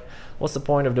point? Like, what's the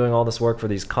point of doing all this work for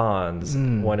these cons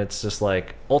when it's just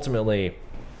like ultimately?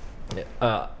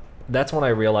 That's when I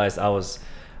realized I was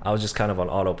just kind of on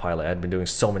autopilot. I'd been doing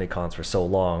so many cons for so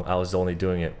long. I was only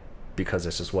doing it because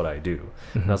it's just what I do.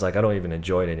 And I was like, I don't even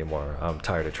enjoy it anymore. I'm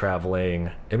tired of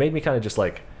traveling. It made me kind of just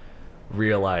like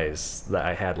realize that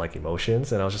I had like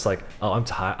emotions, and I was just like, oh,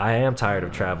 I am tired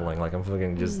of traveling. Like I'm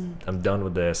fucking just, I'm done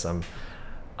with this.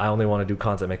 I only want to do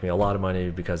cons that make me a lot of money,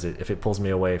 because if it pulls me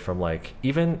away from, like,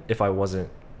 even if I wasn't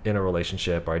in a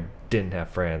relationship or I didn't have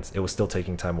friends, it was still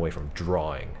taking time away from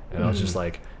drawing. And I was just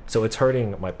like, so it's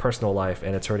hurting my personal life,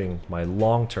 and it's hurting my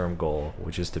long-term goal,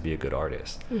 which is to be a good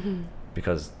artist.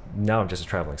 Because now I'm just a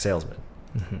traveling salesman.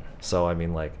 So I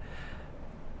mean, like,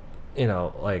 you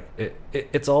know, like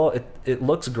it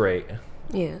looks great,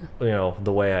 Yeah. You know,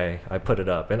 the way I put it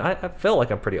up, and I feel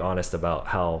like I'm pretty honest about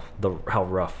how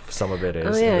rough some of it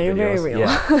is. Oh yeah, in the you're very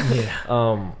videos. real.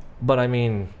 Yeah. But I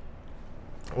mean,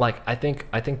 like I think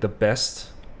the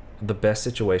best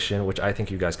situation, which I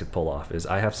think you guys could pull off, is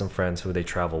I have some friends who they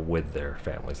travel with their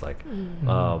families. Like,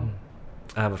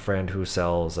 I have a friend who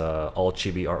sells all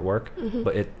chibi artwork,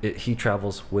 but he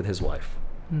travels with his wife,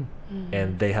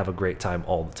 and they have a great time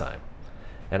all the time.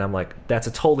 And I'm like, that's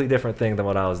a totally different thing than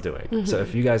what I was doing. So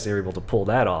if you guys are able to pull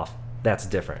that off, that's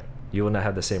different. You will not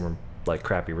have the same like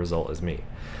crappy result as me.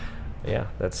 Yeah,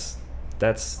 that's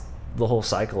the whole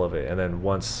cycle of it. And then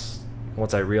once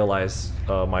I realized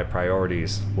my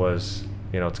priorities was,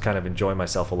 you know, to kind of enjoy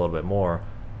myself a little bit more,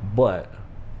 but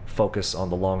focus on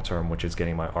the long term, which is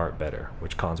getting my art better,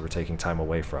 which cons were taking time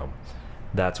away from.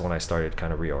 That's when I started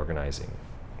kind of reorganizing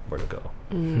where to go.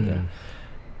 Yeah.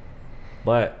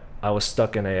 But I was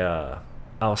stuck in the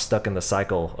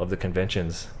cycle of the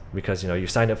conventions, because, you know, you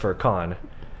signed up for a con,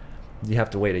 you have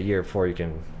to wait a year before you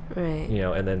can, Right. you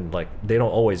know, and then like they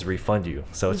don't always refund you,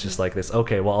 so it's just like this,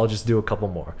 okay, well, I'll just do a couple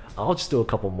more.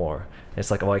 And it's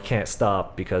like, oh, I can't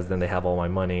stop, because then they have all my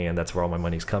money, and that's where all my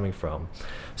money's coming from.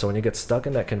 So when you get stuck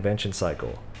in that convention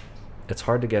cycle, it's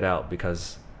hard to get out,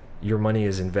 because your money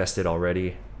is invested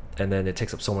already, and then it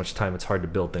takes up so much time, it's hard to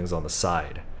build things on the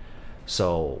side.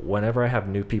 So whenever I have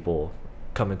new people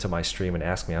come into my stream and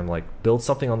ask me, I'm like, build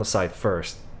something on the side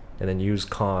first, and then use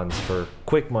cons for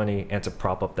quick money and to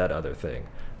prop up that other thing.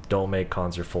 Don't make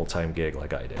cons your full-time gig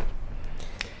like I did.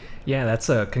 Yeah, that's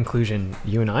a conclusion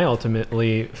you and I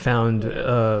ultimately found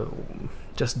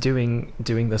just doing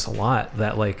this a lot,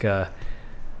 that like I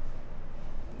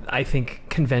think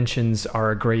conventions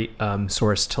are a great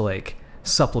source to like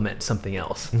supplement something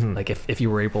else. Like if you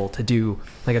were able to do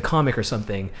like a comic or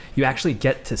something, you actually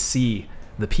get to see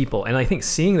the people, and I think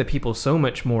seeing the people is so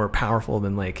much more powerful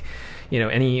than like, you know,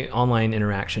 any online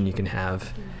interaction you can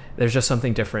have. There's just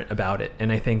something different about it.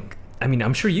 And I think, I mean,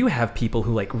 I'm sure you have people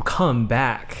who like come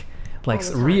back, like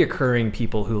reoccurring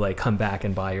people who like come back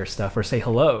and buy your stuff or say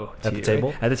hello to At the you, table?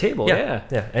 right? At the table, yeah.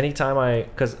 Anytime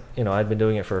because, you know, I've been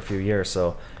doing it for a few years,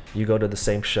 so you go to the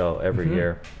same show every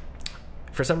year.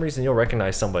 For some reason, you'll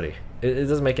recognize somebody. It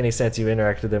doesn't make any sense. You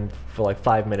interacted with them for like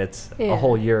 5 minutes a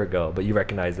whole year ago, but you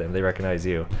recognize them. They recognize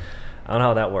you. I don't know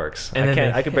how that works. And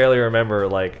I could barely remember,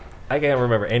 like, I can't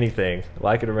remember anything.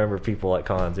 Well, I could remember people at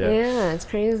cons, Yeah, it's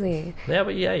crazy. Yeah,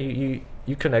 but yeah, you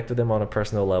connect with them on a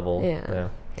personal level. Yeah.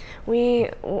 We,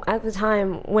 at the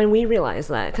time, when we realized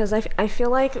that, because I feel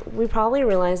like we probably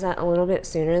realized that a little bit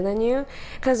sooner than you,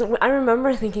 because I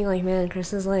remember thinking, like, man,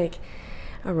 Chris is like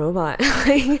a robot.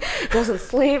 Like, doesn't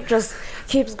sleep, just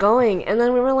keeps going. And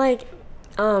then we were like,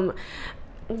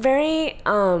 very,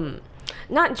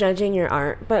 not judging your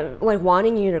art, but like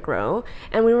wanting you to grow.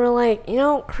 And we were like, you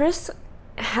know, Chris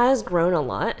has grown a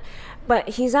lot, but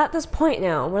he's at this point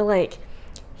now where like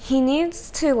he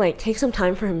needs to like take some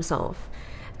time for himself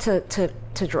to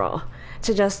draw,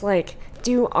 to just like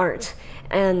do art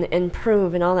and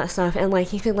improve and all that stuff, and like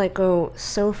he could like go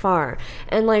so far.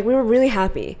 And like we were really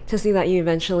happy to see that you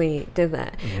eventually did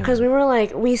that, because we were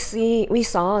like, we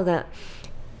saw that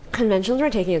conventions were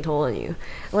taking a toll on you,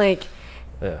 like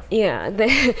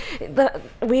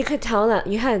we could tell that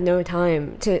you had no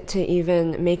time to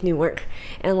even make new work,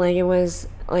 and like it was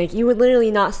like you would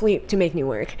literally not sleep to make new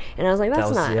work, and I was like,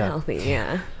 that's not healthy.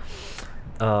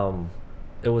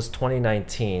 It was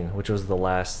 2019, which was the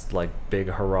last like big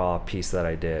hurrah piece that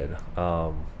I did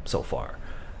so far.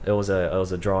 It was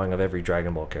a drawing of every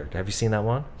Dragon Ball character. Have you seen that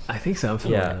one? I think so.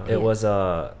 Yeah, it was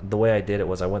the way I did it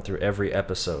was I went through every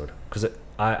episode, because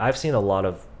I've seen a lot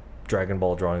of Dragon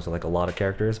Ball drawings with like a lot of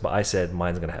characters, but I said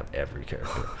mine's gonna have every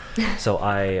character. So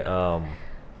I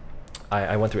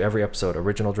went through every episode: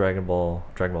 original Dragon Ball,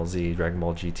 Dragon Ball Z, Dragon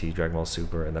Ball GT, Dragon Ball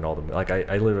Super, and then all of them. Like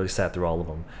I literally sat through all of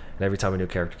them, and every time a new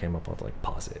character came up, I'd like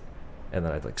pause it, and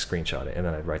then I'd like screenshot it, and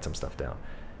then I'd write some stuff down,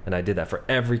 and I did that for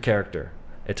every character.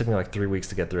 It took me like 3 weeks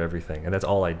to get through everything, and that's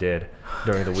all I did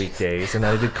during the weekdays. And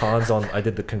then I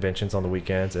did the conventions on the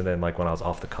weekends, and then like when I was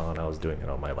off the con, I was doing it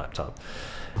on my laptop.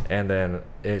 And then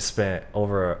it spent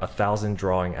over 1,000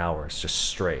 drawing hours just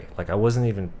straight. Like I wasn't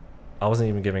even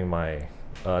giving my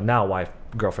now wife,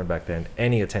 girlfriend back then,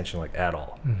 any attention like at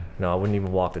all. No, I wouldn't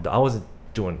even walk the dog. I wasn't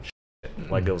doing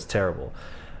shit. Like it was terrible.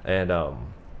 And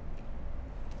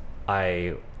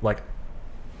I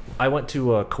went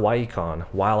to a Kawaii Con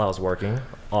while I was working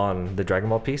on the Dragon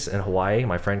Ball piece in Hawaii.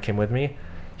 My friend came with me.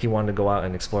 He wanted to go out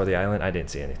and explore the island. I didn't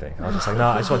see anything. I was just like, no,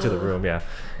 I just went to the room. Yeah.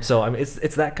 So I mean,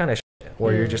 it's that kind of shit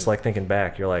where you're just like thinking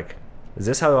back. You're like, is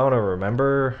this how I want to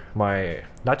remember my,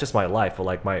 not just my life, but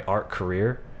like my art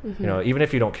career? You know, even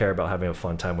if you don't care about having a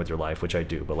fun time with your life, which I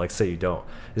do, but like say you don't,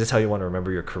 is this how you want to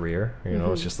remember your career? You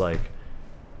know, it's just like,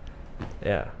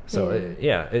 yeah. So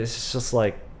it's just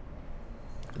like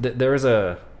there is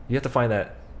a, you have to find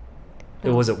that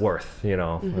was it worth, you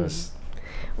know.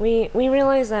 We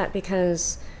realize that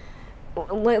because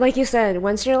like you said,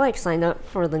 once you're like signed up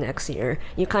for the next year,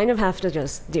 you kind of have to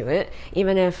just do it,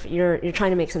 even if you're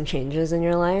trying to make some changes in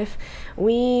your life.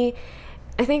 I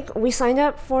think we signed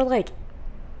up for like,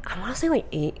 I want to say like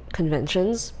 8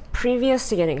 conventions previous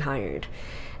to getting hired.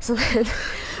 So then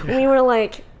we were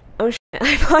like, oh shit,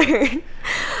 I'm hired.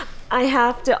 I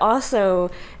have to also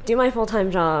do my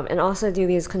full-time job and also do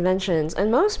these conventions.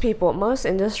 And most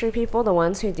industry people, the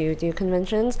ones who do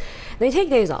conventions, they take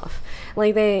days off.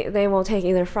 Like they will take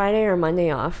either Friday or Monday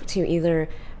off to either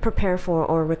prepare for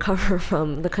or recover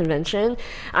from the convention.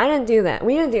 I didn't do that.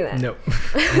 We didn't do that. Nope.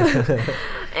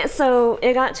 So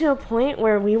it got to a point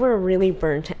where we were really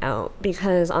burnt out,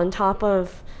 because on top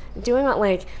of doing it,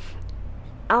 like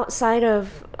outside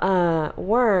of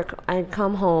work, I'd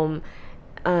come home,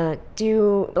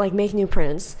 do like make new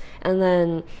prints, and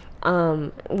then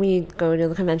we'd go to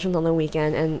the conventions on the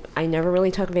weekend, and I never really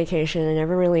took vacation. I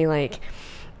never really like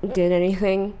did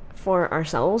anything for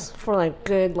ourselves for like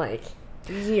good like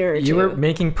year or two. You were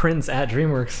making prints at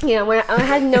DreamWorks. Yeah, when I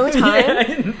had no time.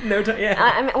 Yeah, no time. Yeah,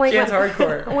 I mean, like, Jan's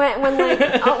hardcore. When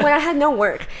I had no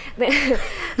work,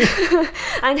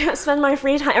 I spend my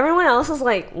free time. Everyone else is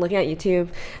like looking at YouTube,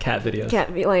 Cat videos.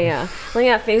 Looking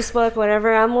at Facebook,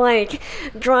 whatever. I'm like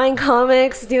drawing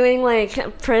comics, doing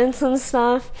like prints and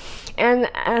stuff. And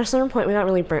at a certain point, we got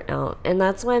really burnt out, and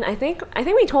that's when I think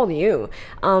we told you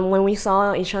when we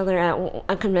saw each other at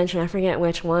a convention. I forget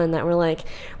which one. That we're like,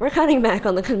 we're cutting back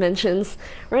on the conventions.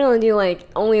 We're gonna do like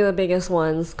only the biggest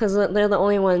ones, because they're the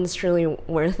only ones truly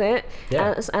worth it.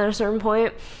 Yeah. At a certain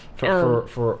point.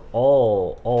 For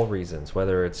all reasons,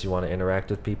 whether it's you want to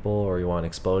interact with people, or you want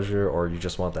exposure, or you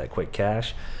just want that quick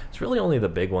cash, it's really only the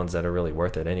big ones that are really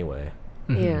worth it anyway.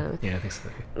 Yeah. Yeah, I think so.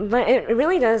 But it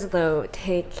really does, though,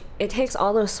 takes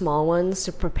all those small ones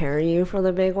to prepare you for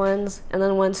the big ones. And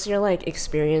then once you're like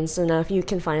experienced enough, you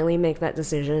can finally make that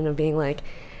decision of being like,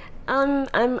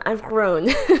 I've grown.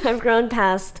 I've grown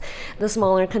past the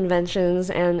smaller conventions,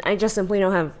 and I just simply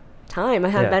don't have time. I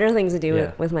have better things to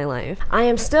do with my life. I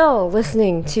am still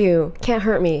listening to Can't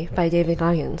Hurt Me by David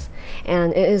Goggins,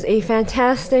 and it is a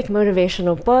fantastic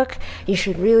motivational book. You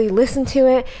should really listen to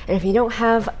it, and if you don't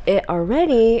have it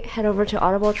already, head over to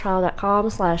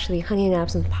audibletrial.com/the Honey and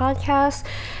Absinthe podcast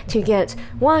to get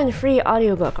 1 free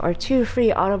audiobook or 2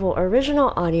 free Audible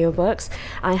original audiobooks.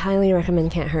 I highly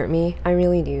recommend Can't Hurt Me. I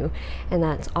really do. And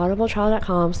that's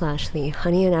audibletrial.com/the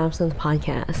Honey and Absinthe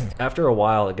podcast. After a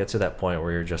while, it gets to that point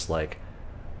where you're just like,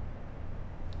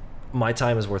 my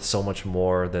time is worth so much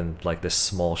more than like this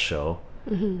small show.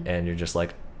 And you're just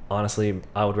like, honestly,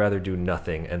 I would rather do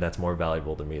nothing, and that's more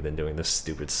valuable to me than doing this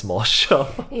stupid small show.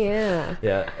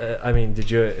 I mean,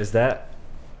 is that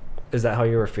how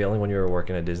you were feeling when you were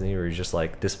working at Disney, or you're just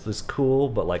like, this was cool,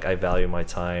 but like I value my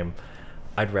time,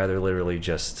 I'd rather literally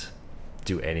just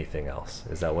do anything else?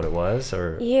 Is that what it was?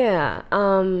 Or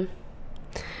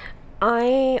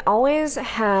I always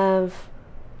have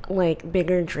like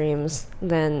bigger dreams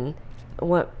than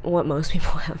what most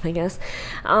people have, I guess.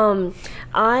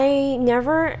 I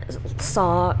never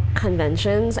saw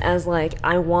conventions as like,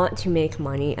 I want to make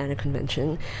money at a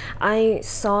convention. I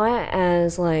saw it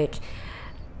as like,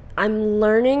 I'm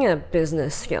learning a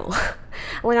business skill.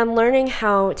 Like, I'm learning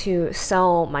how to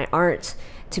sell my art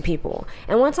to people.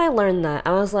 And once I learned that,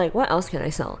 I was like, what else can I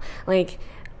sell? Like,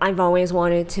 I've always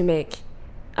wanted to make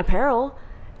apparel.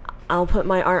 I'll put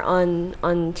my art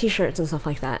on t-shirts and stuff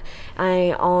like that.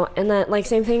 And that, like,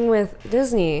 same thing with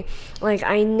Disney. Like,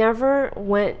 I never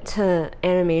went to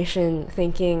animation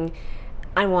thinking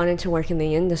I wanted to work in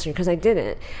the industry, because I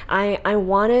didn't. I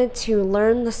wanted to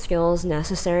learn the skills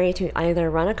necessary to either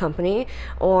run a company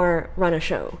or run a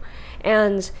show.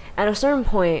 And at a certain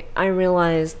point, I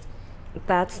realized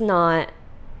that's not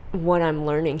what I'm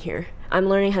learning here. I'm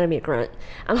learning how to be a grunt.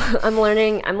 I'm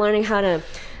learning how to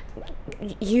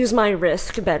use my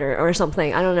risk better or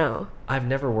something. I don't know. I've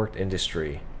never worked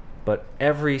industry, but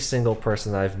every single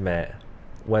person I've met,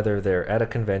 whether they're at a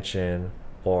convention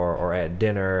or at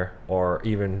dinner, or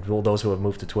even those who have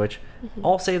moved to Twitch,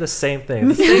 all say the same thing.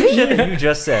 The same shit that you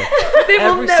just said. They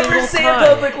will never say it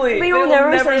publicly. They will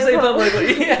never say it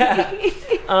publicly. Yeah.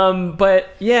 But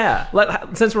yeah,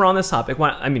 since we're on this topic,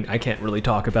 I can't really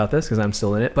talk about this because I'm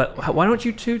still in it, but why don't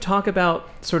you two talk about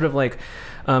sort of like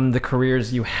the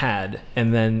careers you had,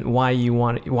 and then why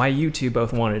you two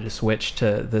both wanted to switch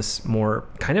to this more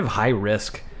kind of high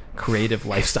risk creative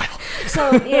lifestyle.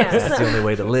 So yeah, That's the only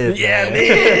way to live. Yeah, man.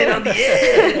 man, on the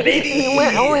edge, baby. you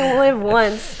only live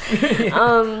once.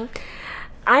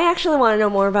 I actually want to know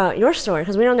more about your story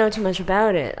because we don't know too much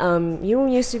about it. You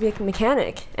used to be a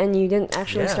mechanic, and you didn't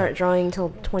actually start drawing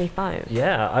until 25.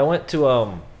 Yeah, I went to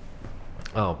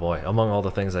oh boy, among all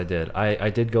the things I did, I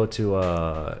did go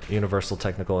to Universal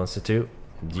Technical Institute,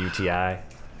 UTI,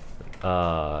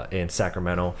 in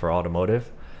Sacramento for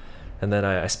automotive. And then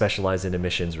I specialized in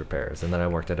emissions repairs. And then I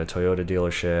worked at a Toyota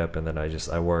dealership. And then I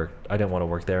didn't want to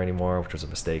work there anymore, which was a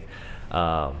mistake.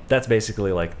 That's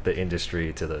basically like the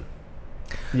industry to the,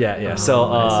 yeah.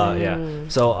 So,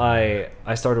 So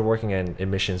I started working in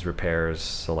emissions repairs.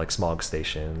 So like smog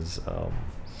stations. And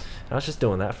I was just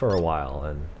doing that for a while.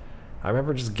 And I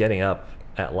remember just getting up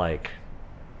at like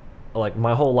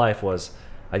my whole life was,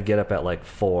 I'd get up at like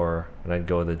 4 and I'd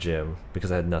go to the gym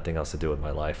because I had nothing else to do with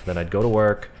my life. Then I'd go to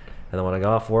work. And then when I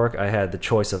got off work, I had the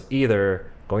choice of either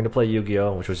going to play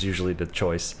Yu-Gi-Oh, which was usually the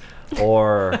choice,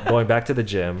 or going back to the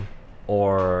gym,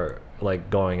 or like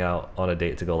going out on a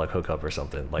date to go like hook up or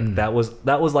something. Like that was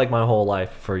like my whole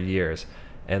life for years.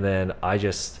 And then I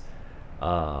just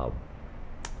I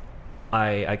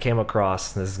came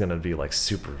across, this is gonna be like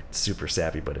super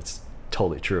savvy, but it's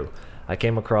totally true. I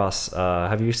came across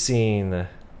have you seen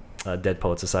Dead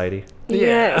Poet Society?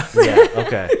 Yes. Yeah,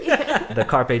 okay. The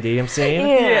Carpe Diem scene?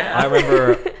 Yeah. I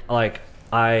remember, like,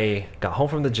 I got home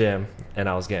from the gym, and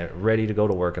I was getting ready to go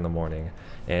to work in the morning.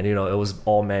 And, you know, it was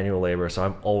all manual labor, so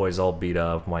I'm always all beat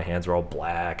up. My hands were all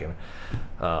black and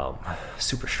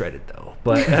super shredded, though.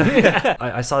 But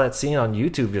I saw that scene on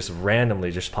YouTube just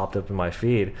randomly just popped up in my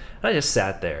feed. And I just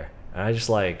sat there, and I just,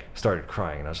 like, started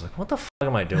crying. And I was like, what the fuck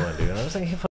am I doing, dude? And I was like, I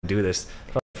can't do this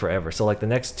forever. So, like, the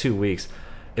next 2 weeks,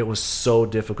 it was so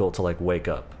difficult to like wake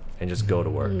up and just go to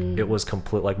work. It was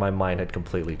like my mind had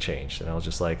completely changed, and I was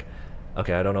just like,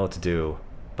 okay, I don't know what to do,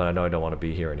 but I know I don't want to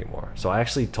be here anymore. So I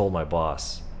actually told my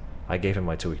boss, I gave him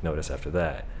my 2-week notice after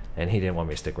that, and he didn't want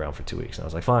me to stick around for 2 weeks. And I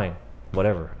was like, fine,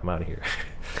 whatever, I'm out of here.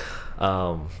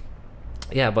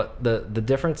 Yeah, but the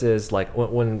difference is like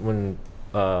when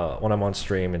I'm on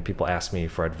stream and people ask me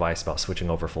for advice about switching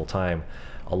over full time,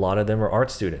 a lot of them are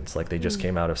art students. Like they just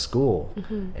came out of school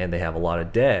and they have a lot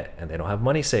of debt and they don't have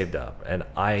money saved up. And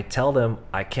I tell them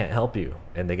I can't help you,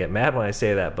 and they get mad when I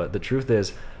say that. But the truth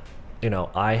is, you know,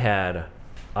 I had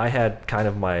kind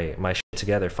of my shit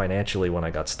together financially when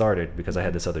I got started because I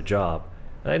had this other job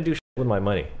and I didn't do shit with my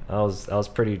money. I was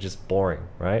pretty just boring,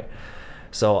 right?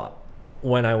 So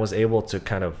when I was able to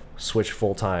kind of switch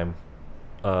full time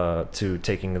to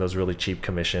taking those really cheap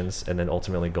commissions and then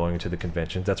ultimately going to the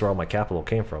conventions, that's where all my capital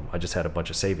came from. I just had a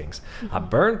bunch of savings. I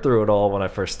burned through it all when I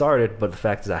first started, but the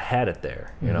fact is I had it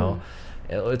there, you know.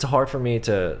 It's hard for me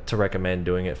to recommend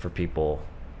doing it for people.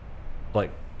 Like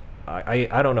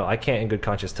I don't know, I can't in good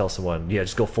conscience tell someone, yeah,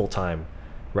 just go full time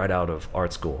right out of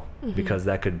art school, because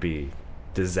that could be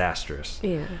disastrous.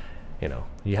 Yeah, you know,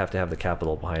 you have to have the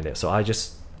capital behind it. So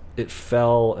it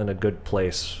fell in a good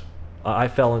place. I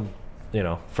fell in, you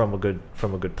know, from a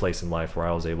good place in life where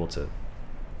I was able to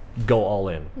go all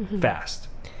in fast.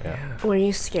 Yeah. Were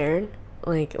you scared,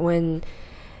 like when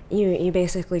you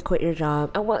basically quit your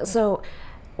job? So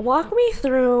walk me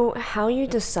through how you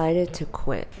decided to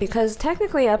quit, because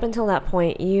technically up until that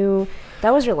point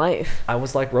that was your life. I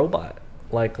was like Robot,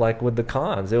 like with the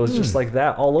cons. It was just like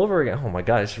that all over again. Oh my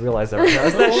god, I just realized that right now.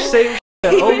 It's that same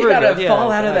over you gotta again.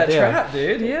 fall out of that trap,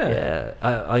 dude. Yeah.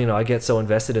 I you know, I get so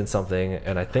invested in something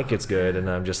and I think it's good, and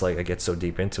I'm just like, I get so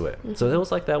deep into it. So it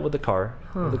was like that with the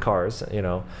cars, you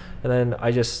know. And then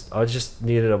I just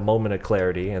needed a moment of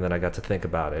clarity, and then I got to think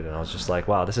about it, and I was just like,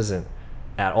 wow, this isn't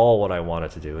at all what I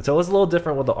wanted to do. So it was a little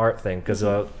different with the art thing, because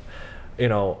you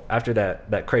know, after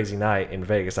that crazy night in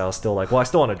Vegas, I was still like, well, I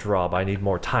still want to draw, but I need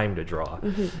more time to draw.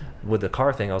 With the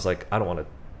car thing, I was like, I don't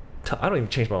even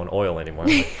change my own oil anymore.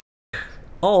 I'm like,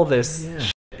 all this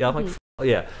shit. Yeah, I'm like,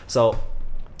 yeah. So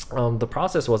the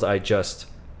process was I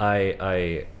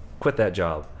quit that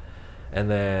job,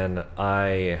 and then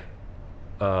I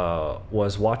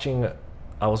was watching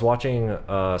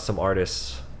some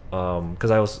artists,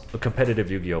 because I was a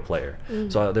competitive Yu-Gi-Oh player.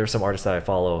 So there's some artists that I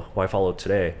follow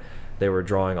today. They were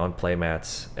drawing on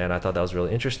playmats, and I thought that was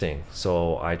really interesting.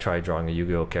 So I tried drawing a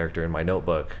Yu-Gi-Oh character in my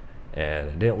notebook, and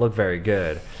it didn't look very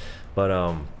good, but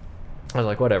I was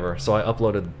like, whatever. So I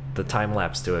uploaded the time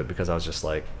lapse to it because I was just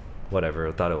like, whatever,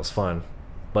 I thought it was fun.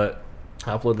 But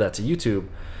I uploaded that to YouTube,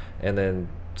 and then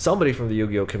somebody from the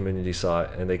Yu-Gi-Oh community saw it,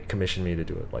 and they commissioned me to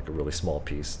do it, like a really small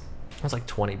piece. It was like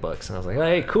 $20, and I was like,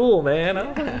 hey, cool, man,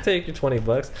 I'm gonna take your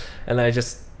 $20. And I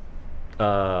just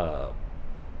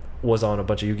was on a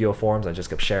bunch of Yu-Gi-Oh forums. I just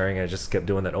kept sharing it. I just kept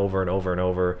doing that over and over and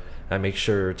over. I make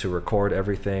sure to record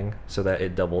everything so that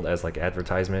it doubled as like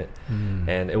advertisement.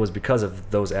 And it was because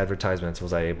of those advertisements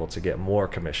was I able to get more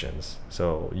commissions.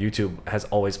 So YouTube has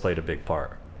always played a big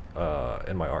part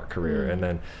in my art career. And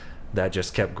then that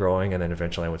just kept growing, and then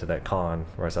eventually I went to that con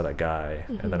where I saw that guy,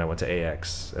 and then I went to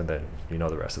AX, and then you know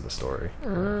the rest of the story.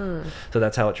 So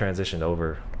that's how it transitioned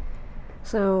over.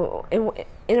 So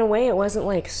in a way, it wasn't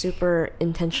like super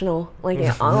intentional. Like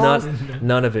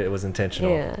none of it was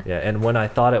intentional. Yeah. And when I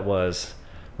thought it was,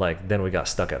 like, then we got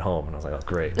stuck at home, and I was like, oh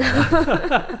great.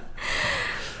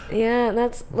 Yeah,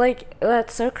 that's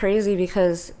so crazy,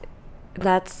 because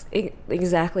that's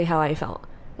exactly how I felt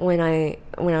when I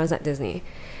was at Disney.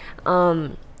 I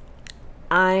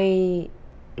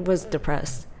was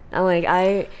depressed.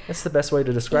 That's the best way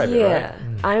to describe it, right?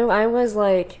 I was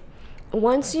like,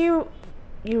 once you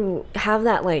have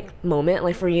that like moment,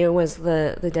 like for you it was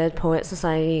the Dead Poet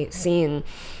Society scene.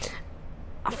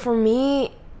 For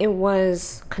me, it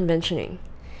was conventioning,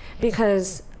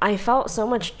 because I felt so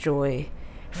much joy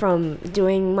from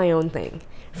doing my own thing,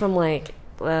 from like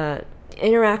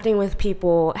interacting with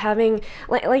people, having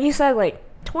like you said, like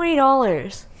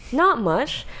 $20. Not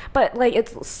much, but like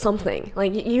it's something.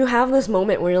 Like you have this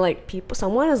moment where you're like,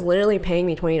 someone is literally paying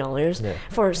me $20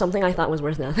 for something I thought was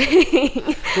worth nothing.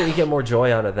 You get more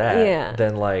joy out of that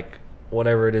than like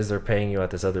whatever it is they're paying you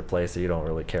at this other place that you don't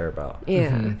really care about.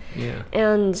 And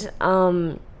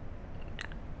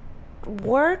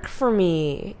work for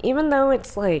me, even though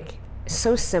it's like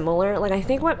so similar, like I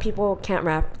think what people can't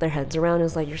wrap their heads around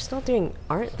is like, you're still doing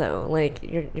art though, like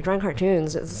you're drawing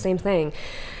cartoons, it's the same thing,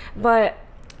 but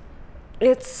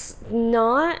it's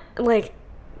not like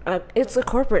it's a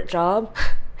corporate job,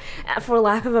 for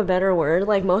lack of a better word.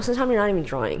 Like most of the time you're not even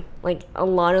drawing. Like a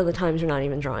lot of the times you're not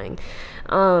even drawing.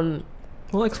 Well,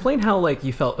 explain how like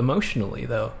you felt emotionally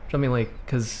though. I mean, like,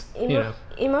 because you know,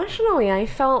 emotionally I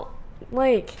felt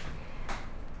like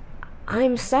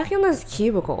I'm stuck in this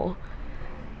cubicle,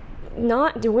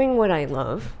 not doing what I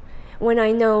love, when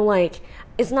I know, like,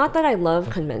 it's not that I love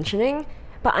conventioning,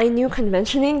 but I knew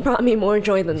conventioning brought me more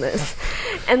joy than this.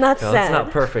 And that's sad. It's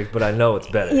not perfect, but I know it's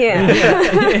better.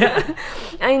 Yeah.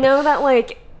 I know that,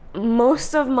 like,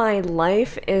 most of my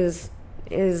life is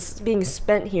being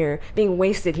spent here, being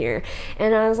wasted here.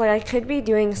 And I was like, I could be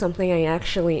doing something I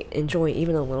actually enjoy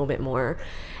even a little bit more.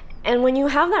 And when you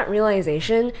have that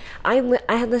realization, I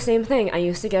had the same thing. I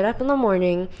used to get up in the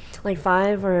morning, like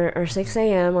 5 or 6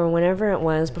 a.m. or whenever it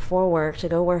was before work to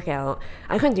go work out.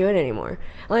 I couldn't do it anymore.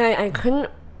 Like I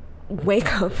couldn't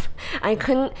wake up. I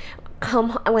couldn't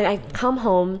I'd come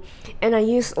home, and I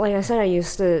used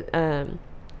to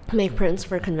make prints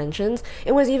for conventions.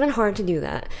 It was even hard to do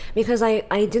that because I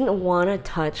didn't want to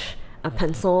touch a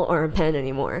pencil or a pen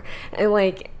anymore. And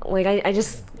I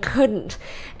just couldn't.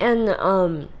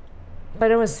 And but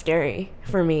it was scary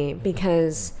for me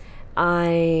because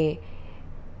it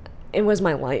was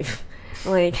my life.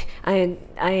 Like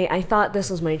I thought this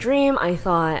was my dream. I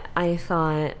thought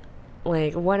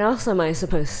like, what else am I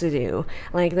supposed to do?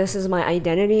 Like, this is my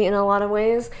identity in a lot of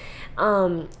ways.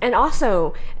 And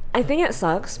also, I think it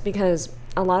sucks because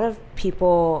a lot of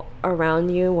people around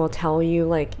you will tell you,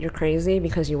 like, you're crazy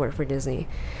because you work for Disney.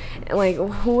 Like,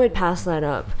 who would pass that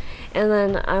up? And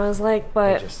then I was like,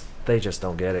 but... They just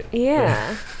don't get it.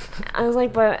 Yeah. I was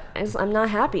like, but I'm not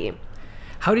happy.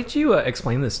 How did you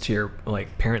explain this to your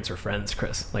like parents or friends,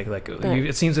 Chris?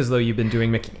 It seems as though you've been doing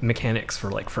mechanics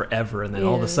for like forever, and then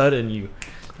all of a sudden you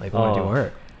like want to do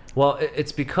art. Well,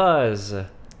 it's because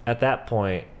at that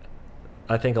point,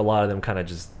 I think a lot of them kind of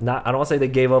just I don't want to say they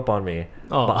gave up on me,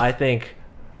 but I think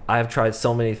I've tried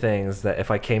so many things that if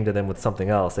I came to them with something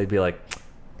else, they'd be like,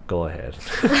 go ahead.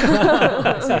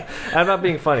 I'm not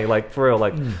being funny, like for real.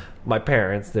 Like my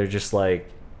parents, they're just like,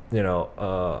 you know,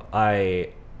 I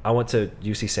went to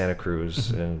UC Santa Cruz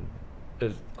and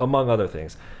among other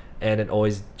things, and it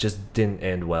always just didn't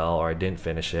end well, or I didn't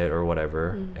finish it or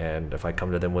whatever. And if I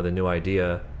come to them with a new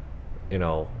idea, you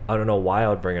know, I don't know why I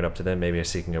would bring it up to them, maybe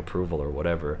seeking approval or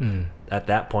whatever. At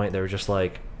that point, they were just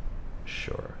like,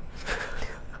 sure.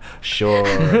 Sure,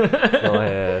 go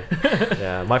ahead.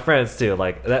 Yeah, my friends too.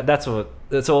 Like that's what.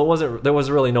 So it wasn't. There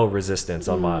was really no resistance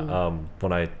on my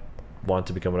when I wanted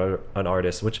to become an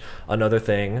artist. Which another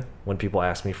thing, when people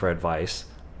ask me for advice,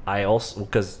 I also,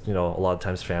 because you know, a lot of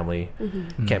times family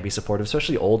can't be supportive,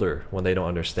 especially older, when they don't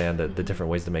understand the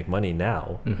different ways to make money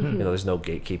now. You know, there's no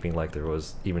gatekeeping like there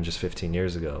was even just 15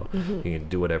 years ago. You can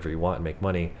do whatever you want and make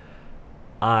money.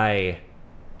 I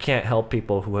can't help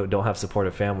people who don't have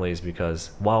supportive families,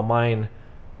 because while mine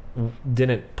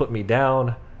didn't put me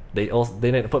down, they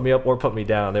didn't put me up or put me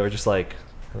down. They were just like,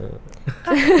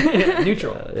 Yeah,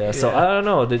 neutral. Yeah. So I don't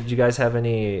know. Did you guys have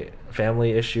any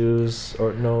family issues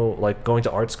or no? Like going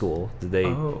to art school? Did they?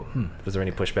 Was there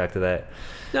any pushback to that?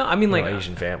 No, I mean, like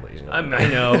Asian families. You know? I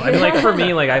know. I mean, like for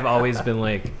me, like I've always been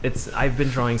like I've been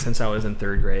drawing since I was in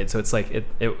 3rd grade, so it's like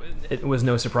it was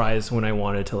no surprise when I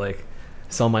wanted to like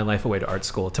sell my life away to art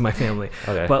school to my family.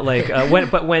 Okay. But like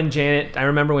when Janet, I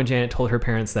remember when Janet told her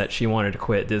parents that she wanted to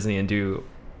quit Disney and do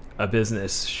a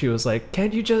business, she was like,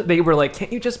 "Can't you just?" They were like,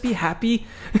 "Can't you just be happy?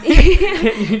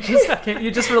 Can't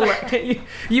you just relax? Can't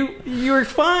you're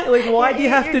fine. Like, why do you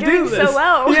have to do this?" So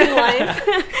well in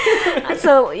life.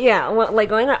 So yeah, well, like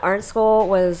going to art school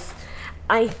was,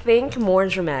 I think, more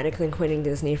dramatic than quitting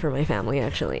Disney for my family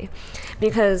actually,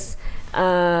 because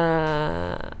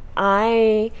I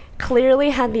clearly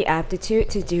had the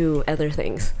aptitude to do other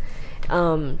things.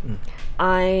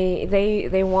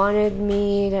 They wanted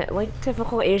me to, like,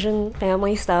 typical Asian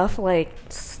family stuff, like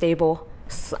stable,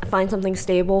 find something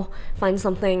stable, find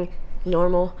something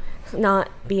normal, not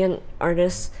be an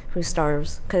artist who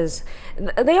starves, because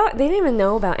they didn't even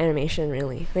know about animation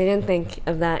really. They didn't think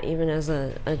of that even as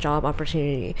a job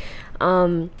opportunity.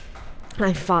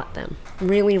 I fought them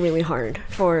really, really hard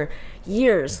for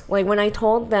years. Like when I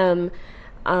told them,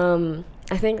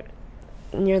 I think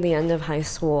near the end of high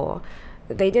school,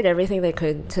 they did everything they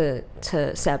could to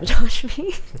sabotage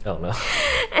me. Oh no.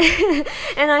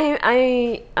 And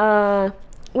I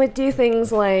would do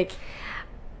things like,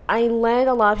 I led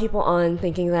a lot of people on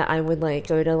thinking that I would like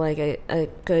go to like a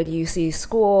good UC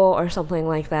school or something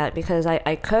like that, because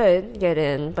I could get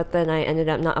in, but then I ended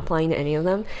up not applying to any of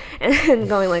them and then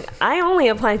going like, I only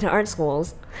applied to art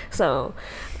schools, so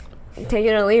take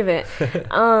it or leave it.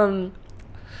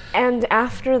 And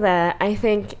after that, I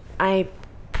think I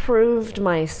proved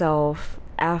myself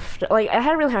after, like, I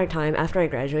had a really hard time after I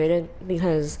graduated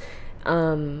because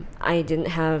I didn't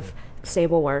have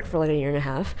stable work for like a 1.5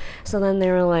 years. So then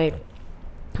they were like,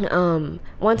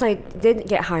 once I did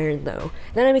get hired though,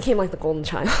 then I became like the golden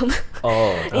child.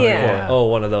 Yeah. Oh,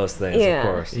 one of those things, Yeah.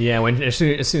 of course. Yeah, when as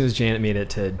soon as Janet made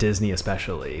it to Disney,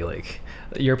 especially, like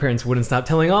your parents wouldn't stop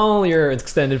telling all your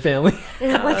extended family.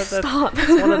 And I'm like, stop.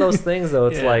 It's one of those things though.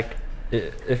 It's Yeah. like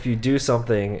if you do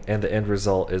something and the end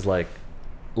result is like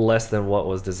less than what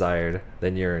was desired,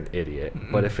 then you're an idiot.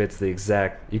 But if it's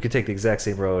you could take the exact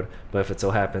same road, but if it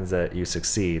so happens that you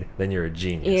succeed, then you're a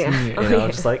genius. Yeah. You know,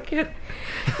 just like, Yeah.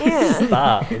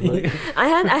 stop. Like, I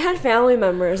had family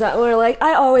members that were like,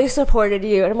 I always supported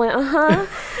you, and I'm like,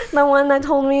 the one that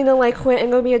told me to like quit and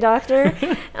go be a doctor.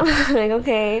 I'm like,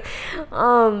 okay.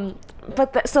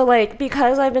 But so like,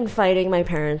 because I've been fighting my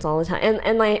parents all the time,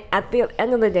 and like at the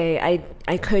end of the day,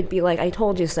 I could be like, I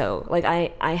told you so. Like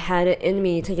I had it in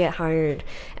me to get hired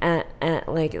at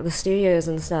like the studios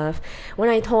and stuff. When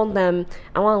I told them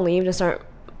I want to leave to start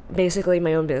basically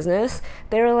my own business,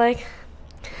 they were like,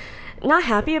 not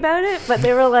happy about it, but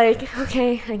they were like,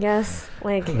 okay, I guess.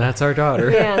 Like, That's our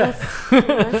daughter. yeah,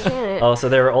 that's Janet. oh, so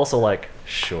they were also like,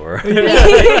 sure. Basically.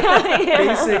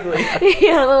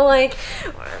 Yeah, well, like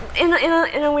in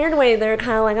a weird way, they're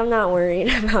kind of like, I'm not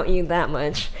worried about you that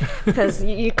much because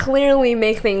you clearly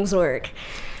make things work.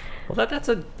 Well, that's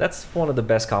one of the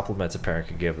best compliments a parent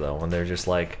could give though, when they're just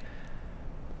like,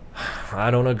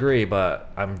 I don't agree,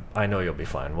 but I know you'll be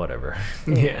fine, whatever.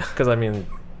 Yeah. Because I mean,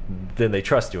 then they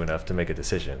trust you enough to make a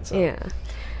decision. So. Yeah.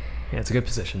 Yeah, it's a good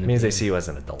position. It means they see you as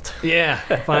an adult. Yeah,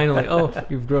 finally. Oh,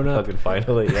 you've grown up. Fucking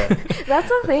finally, yeah. That's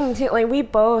the thing too. Like, we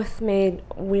both made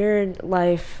weird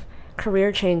life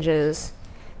career changes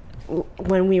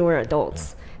when we were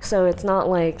adults. So it's not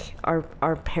like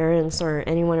our parents or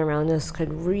anyone around us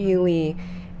could really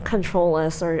control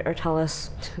us or tell us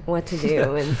what to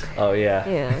do. And Oh yeah.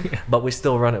 yeah. But we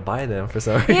still run it by them for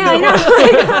some reason. Yeah, I know.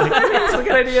 That's a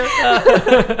good idea.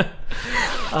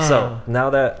 So now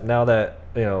that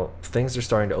you know things are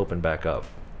starting to open back up,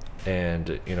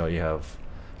 and you know you have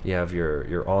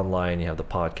your online, you have the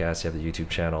podcast, you have the YouTube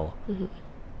channel. Mm-hmm.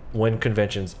 When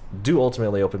conventions do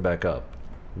ultimately open back up,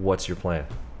 what's your plan?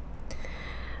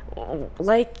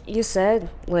 Like you said,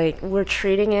 like, we're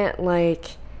treating it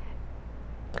like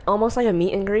almost like a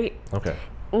meet and greet. Okay.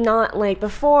 Not like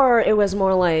before. It was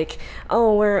more like,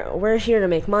 oh, we're here to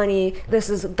make money, this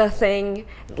is the thing,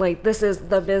 like, this is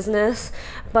the business.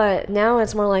 But now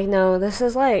it's more like, no, this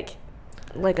is like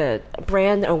a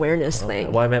brand awareness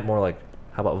thing. Well, I meant more like,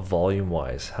 how about volume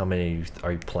wise? How many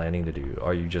are you planning to do?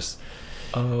 Are you just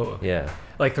yeah,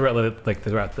 like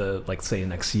throughout the like say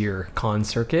next year con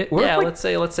circuit. yeah, Like, let's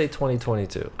say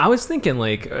 2022. I was thinking,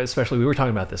 like, especially we were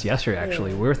talking about this yesterday.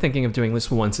 Actually, Yeah. we were thinking of doing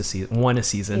this one a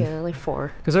season. Yeah, like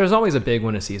 4. Because there's always a big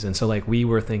one a season. So like we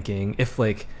were thinking if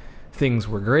like things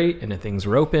were great and if things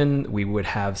were open, we would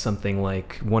have something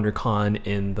like WonderCon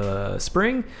in the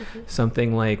spring,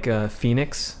 something like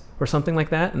Phoenix or something like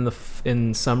that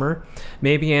in summer.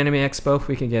 Maybe Anime Expo if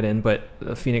we could get in, but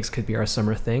Phoenix could be our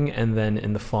summer thing. And then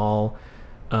in the fall,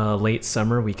 late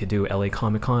summer, we could do LA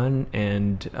Comic Con,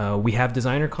 and we have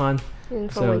Designer Con. For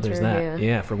winter, there's that.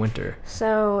 Yeah, for winter.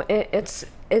 So it's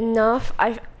enough.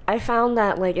 I found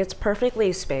that like it's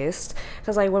perfectly spaced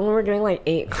because like when we were doing like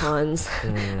 8 cons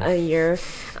a year,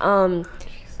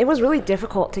 it was really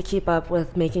difficult to keep up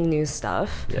with making new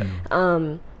stuff. Yeah.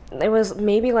 It was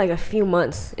maybe like a few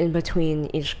months in between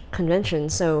each convention.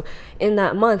 So in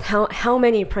that month, how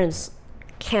many prints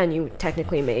can you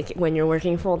technically make when you're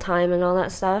working full time and all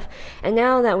that stuff? And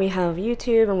now that we have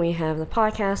YouTube and we have the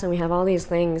podcast and we have all these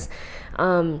things,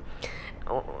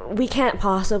 we can't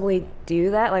possibly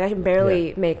do that. Like I can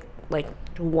barely make like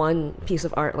one piece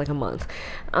of art like a month.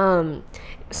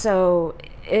 So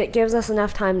it gives us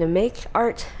enough time to make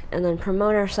art and then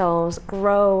promote ourselves,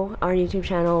 grow our YouTube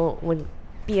channel, would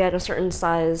be at a certain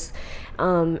size,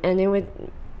 and it would,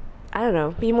 I don't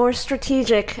know, be more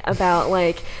strategic about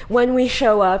like when we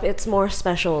show up, it's more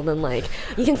special than like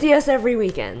you can see us every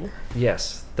weekend.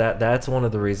 Yes, that's one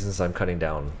of the reasons I'm cutting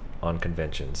down on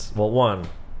conventions. Well, one,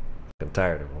 I'm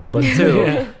tired of them, but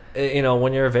two, you know,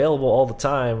 when you're available all the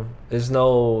time, there's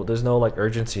no like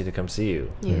urgency to come see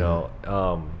you. You know,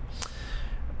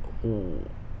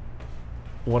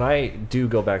 when I do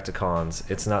go back to cons,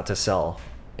 it's not to sell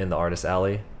in the artist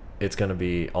alley. It's going to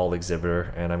be all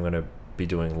exhibitor, and I'm going to be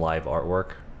doing live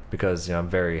artwork because, you know, I'm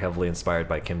very heavily inspired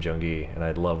by Kim Jong-gi and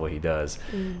I love what he does.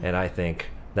 And I think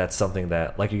that's something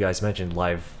that, like you guys mentioned,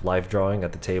 live drawing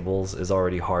at the tables is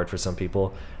already hard for some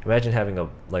people. Imagine having a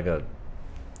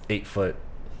 8-foot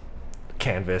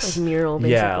canvas, like mural,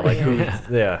 basically.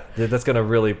 That's gonna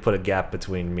really put a gap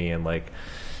between me and, like,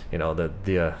 you know,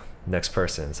 the next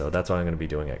person. So that's what I'm gonna be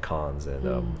doing at cons.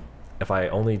 And if I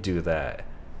only do that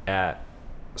at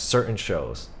certain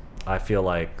shows, I feel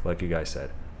like you guys said,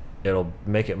 it'll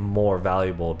make it more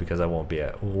valuable because I won't be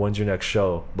at, when's your next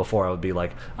show? Before I would be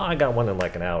like, oh, I got one in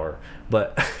like an hour.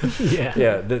 But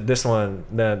this one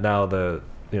now, the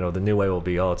new way will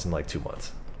be, oh, it's in like 2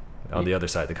 months on the other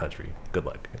side of the country. Good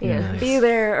luck. Nice. Be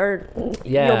there or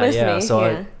you'll miss me.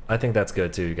 So I think that's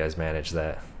good too. You guys manage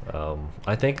that.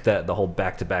 I think that the whole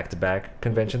back-to-back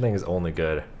convention thing is only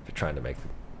good if you're trying to make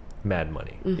mad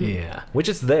money. Yeah, which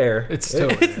it's there. It's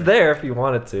there if you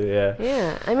wanted to.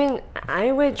 Yeah, I mean,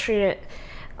 I would treat it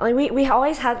like we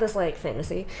always had this like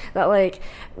fantasy that like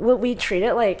we treat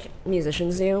it like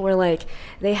musicians do, where like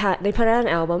they put out an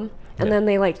album and then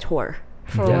they like tour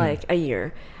for like a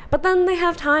year, but then they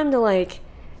have time to like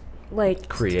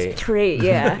create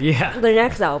their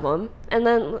next album, and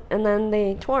then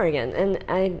they tour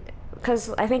again.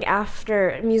 Because I think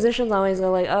after, musicians always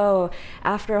go like, oh,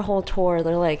 after a whole tour,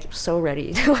 they're like so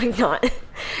ready to like not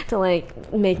to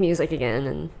like make music again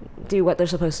and do what they're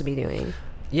supposed to be doing.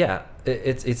 Yeah,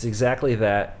 it's exactly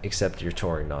that, except you're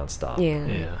touring nonstop.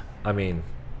 Yeah. I mean,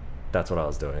 that's what I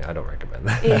was doing. I don't recommend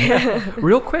that.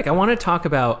 Real quick, I want to talk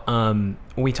about,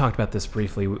 we talked about this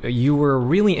briefly. You were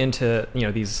really into, you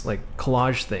know, these like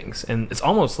collage things, and it's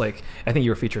almost like, I think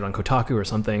you were featured on Kotaku or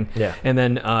something. Yeah. And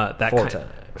then that Four times.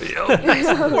 No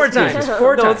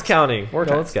one's counting. Four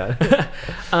times.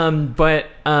 But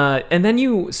and then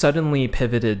you suddenly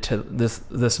pivoted to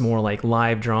this more like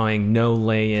live drawing, no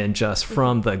lay-in, just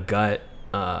from the gut,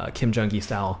 Kim Jong-gi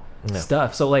style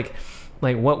stuff. So like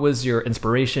what was your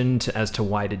inspiration as to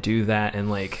why to do that, and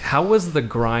like how was the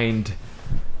grind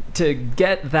to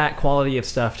get that quality of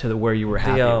stuff to where you were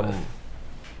happy with?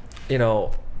 You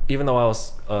know, even though I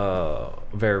was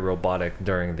very robotic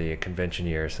during the convention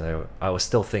years, and I was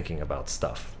still thinking about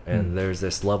stuff. And there's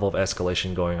this level of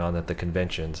escalation going on at the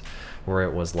conventions where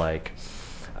it was like,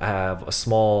 I have a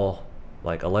small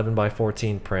like 11 by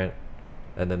 14 print,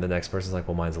 and then the next person's like,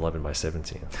 well, mine's 11 by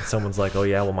 17. And someone's like, oh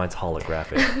yeah, well, mine's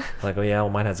holographic. Like, oh yeah, well,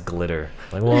 mine has glitter.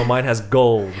 Like, well, mine has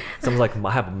gold. Someone's like,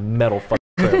 I have a metal fucking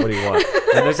print. What do you want?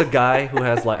 And there's a guy who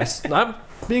has like, I'm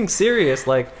being serious,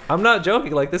 like, I'm not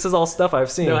joking, like, this is all stuff I've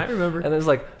seen. No, I remember. And there's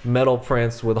like metal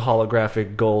prints with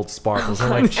holographic gold sparkles. I'm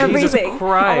like, Jesus everything.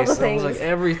 Christ. I was like,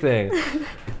 everything.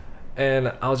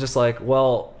 And I was just like,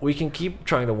 well, we can keep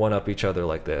trying to one up each other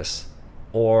like this,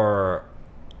 or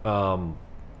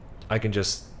I can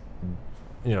just,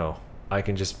 you know,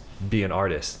 be an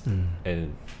artist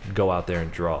and go out there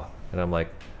and draw. And I'm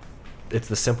like, it's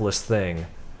the simplest thing,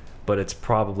 but it's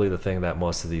probably the thing that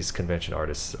most of these convention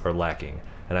artists are lacking.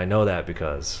 And I know that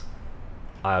because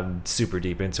I'm super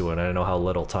deep into it, and I know how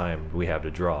little time we have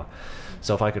to draw.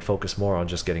 So if I could focus more on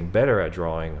just getting better at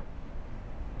drawing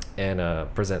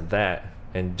and present that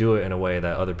and do it in a way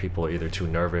that other people are either too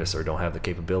nervous or don't have the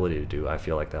capability to do, I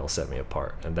feel like that'll set me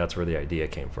apart. And that's where the idea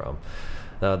came from.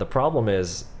 The problem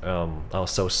is I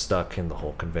was so stuck in the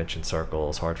whole convention circle,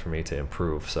 it's hard for me to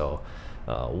improve. So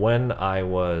when I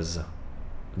was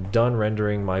done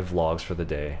rendering my vlogs for the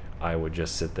day, I would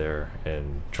just sit there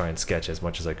and try and sketch as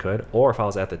much as I could. Or if I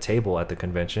was at the table at the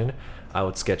convention, I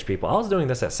would sketch people. I was doing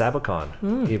this at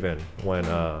Sabacon even, when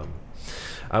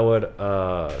I would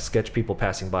sketch people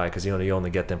passing by, because you only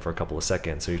get them for a couple of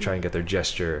seconds, so you try and get their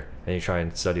gesture and you try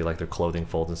and study like their clothing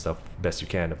folds and stuff best you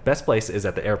can. The best place is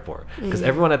at the airport, because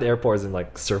everyone at the airport is in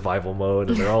like survival mode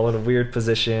and they're all in weird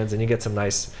positions, and you get some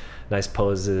nice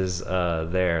poses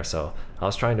there. So I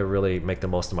was trying to really make the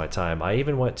most of my time. I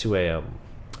even went to a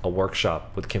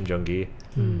workshop with Kim Jong-gi.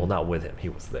 Well, not with him, he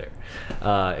was there,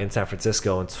 in San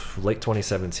Francisco in late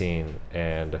 2017,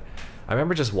 and I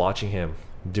remember just watching him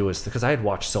do his, because I had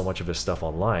watched so much of his stuff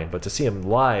online, but to see him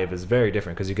live is very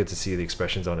different, because you get to see the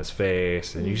expressions on his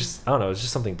face, and you just, I don't know, it's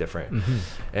just something different.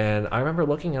 And I remember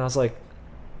looking and I was like,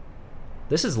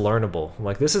 this is learnable.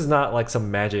 Like, this is not like some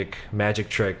magic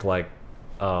trick, like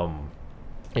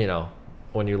you know,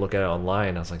 when you look at it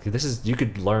online. I was like, this is, you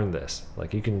could learn this,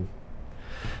 like you can.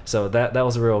 So that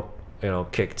was a real, you know,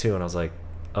 kick too. And I was like,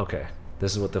 okay,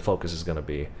 this is what the focus is going to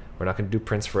be. We're not going to do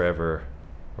prints forever,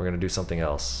 we're going to do something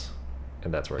else.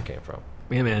 And that's where it came from.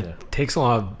 Yeah, man. It takes a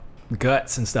lot of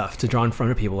guts and stuff to draw in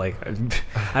front of people. Like,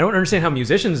 I don't understand how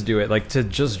musicians do it. Like, to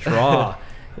just draw,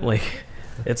 like,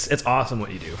 it's awesome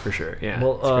what you do, for sure. Yeah.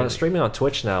 Well, streaming on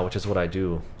Twitch now, which is what I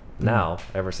do now,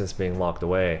 ever since being locked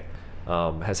away,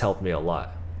 has helped me a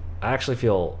lot. I actually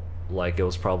feel like it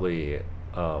was probably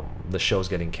the shows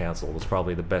getting canceled was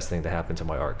probably the best thing to happen to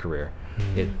my art career.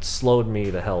 It slowed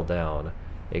me the hell down.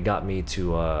 It got me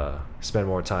to spend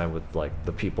more time with like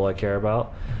the people I care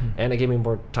about, and it gave me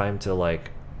more time to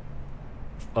like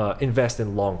invest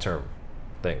in long-term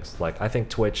things. Like, I think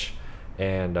Twitch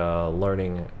and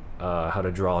learning how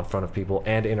to draw in front of people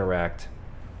and interact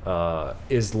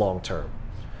is long-term.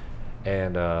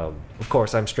 And of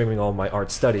course, I'm streaming all my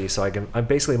art studies, so I'm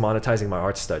basically monetizing my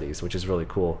art studies, which is really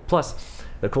cool. Plus,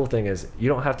 the cool thing is you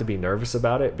don't have to be nervous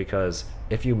about it, because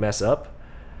if you mess up,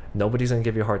 nobody's gonna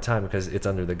give you a hard time, because it's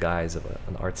under the guise of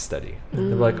an art study.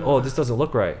 They're like, oh, this doesn't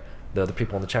look right. The other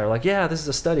people in the chat are like, yeah, this is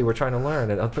a study, we're trying to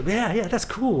learn. And yeah, that's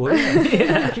cool.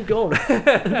 Yeah, keep going.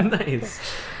 Nice.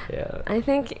 Yeah. I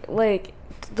think like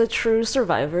the true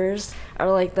survivors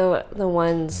are like the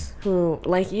ones who,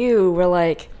 like you, were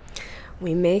like,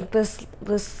 we make this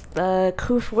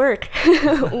coof work.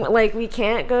 Like, we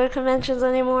can't go to conventions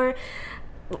anymore.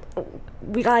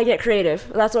 We gotta get creative.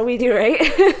 That's what we do, right?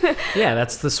 Yeah,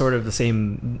 that's the sort of the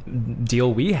same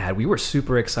deal we had. We were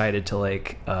super excited to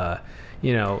like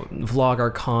you know, vlog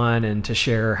our con and to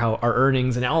share how our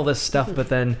earnings and all this stuff, but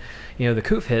then, you know, the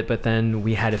coof hit, but then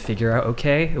we had to figure out,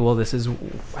 okay, well, this is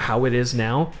how it is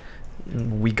now.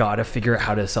 We gotta figure out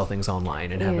how to sell things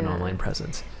online and have an online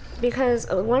presence. Because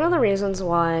one of the reasons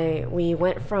why we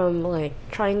went from like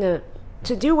trying to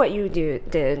do what you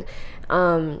did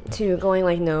to going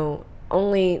like, no,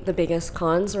 only the biggest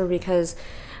cons, or because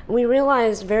we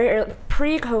realized very early,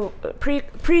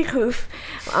 pre-coof,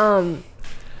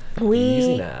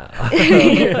 Easy now.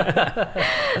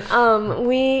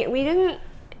 we didn't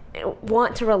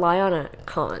want to rely on a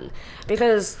con,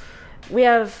 because we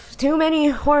have too many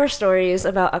horror stories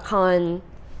about a con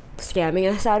scamming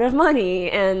us out of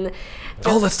money. And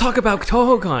let's talk about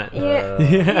TohoCon.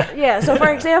 Yeah. So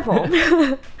for example,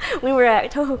 we were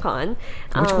at TohoCon.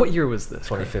 What year was this?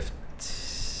 2015.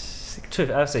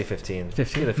 I'd say 15.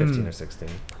 Either 15 or 16.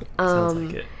 Sounds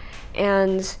like it.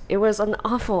 And it was an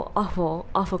awful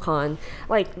con.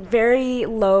 Like, very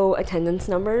low attendance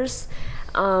numbers.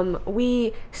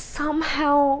 We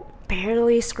somehow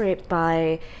barely scraped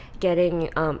by getting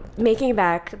making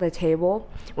back the table,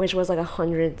 which was like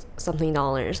 $100 something.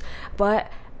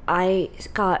 But I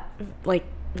got like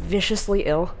viciously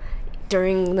ill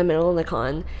during the middle of the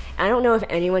con. I don't know if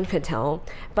anyone could tell,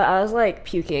 but I was like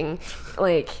puking.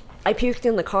 Like, I puked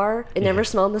in the car. It never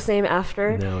smelled the same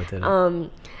after. No, it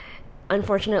didn't.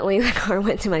 Unfortunately, the car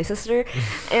went to my sister,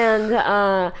 and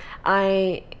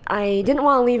I didn't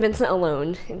want to leave Vincent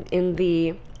alone in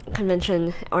the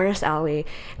convention artist alley,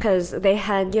 because they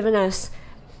had given us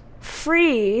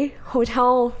free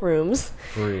hotel rooms.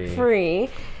 Free.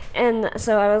 And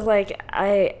so I was like,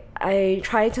 I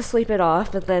tried to sleep it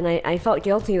off, but then I felt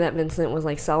guilty that Vincent was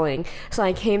like selling. So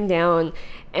I came down,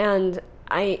 and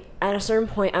at a certain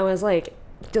point I was like,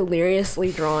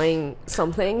 deliriously drawing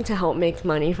something to help make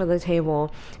money for the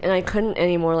table, and I couldn't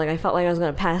anymore. Like I felt like I was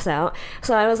gonna pass out,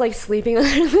 so I was like sleeping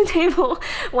under the table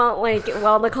while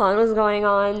the con was going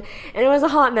on, and it was a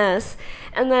hot mess.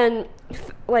 And then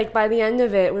like by the end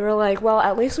of it, we were like, well,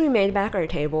 at least we made back our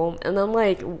table. And then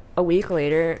like a week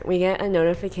later, we get a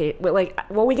notification,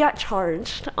 we got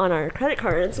charged on our credit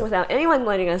cards without anyone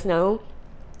letting us know,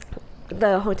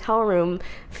 the hotel room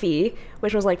fee,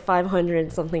 which was like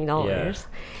 $500 something. Yeah.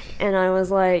 And I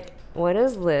was like, what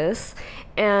is this?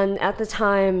 And at the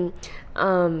time,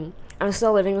 I was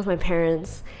still living with my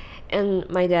parents, and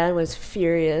my dad was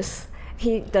furious.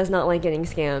 He does not like getting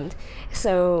scammed.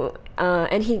 So,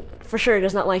 and he for sure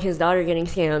does not like his daughter getting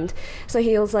scammed. So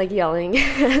he was like yelling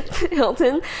at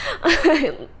Hilton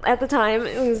at the time.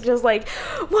 It was just like,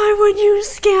 why would you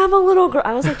scam a little girl?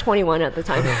 I was like 21 at the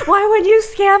time. Why would you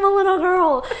scam a little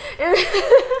girl?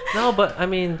 No, but I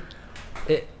mean,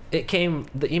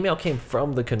 the email came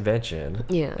from the convention.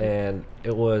 Yeah. And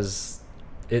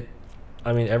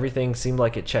I mean, everything seemed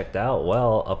like it checked out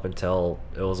well up until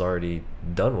it was already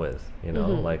done with, you know?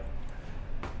 Like,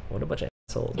 what a bunch of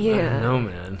assholes. Yeah. I don't know,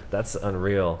 man. That's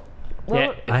unreal.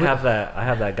 Well, I have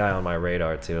that guy on my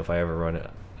radar too. If I ever run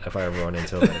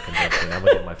into him at a convention, I'm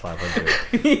gonna get my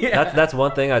 500. Yeah. That's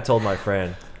one thing I told my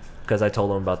friend, because I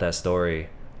told him about that story,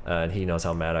 and he knows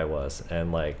how mad I was.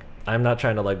 And like, I'm not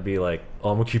trying to like be like, oh,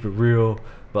 I'm gonna keep it real,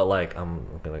 but like, I'm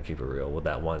gonna keep it real with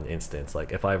that one instance.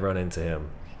 Like, if I run into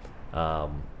him,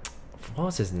 what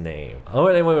was his name? Oh,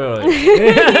 wait. Anyway,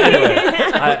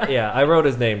 I wrote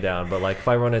his name down, but like, if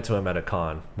I run into him at a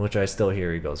con, which I still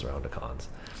hear he goes around to cons,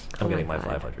 I'm getting my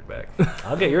 500 back.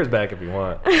 I'll get yours back if you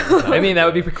want. I mean, that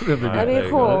would be cool. That'd be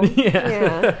cool.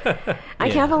 Yeah. I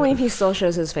can't believe he still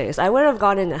shows his face. I would have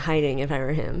gone into hiding if I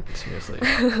were him. Seriously.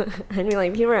 I'd be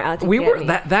like, people are out to We get were me.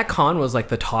 that con was like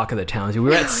the talk of the town. We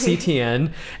were at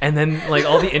CTN, and then like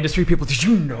all the industry people, did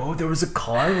you know there was a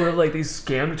con where like they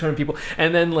scammed a ton of people?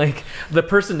 And then like the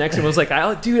person next to him was like,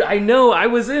 dude, I know, I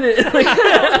was in it. Like,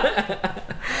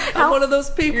 I'm one of those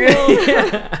people.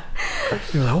 Yeah.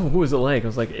 You're like, oh, what was it like? I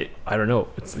was like, I don't know.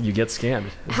 You get scammed.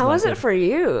 How was it for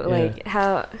you? Like,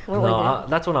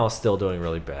 That's when I was still doing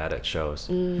really bad at shows.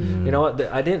 You know what?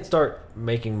 I didn't start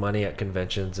making money at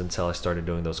conventions until I started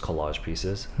doing those collage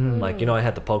pieces. Like, you know, I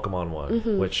had the Pokemon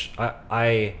one, which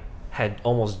I had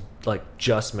almost like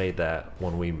just made that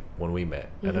when we met,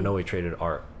 and I know we traded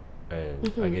art,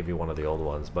 and I gave you one of the old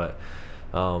ones. But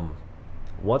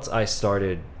once I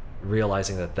started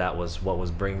realizing that was what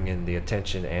was bringing in the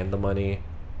attention and the money,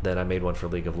 then I made one for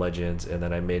League of Legends, and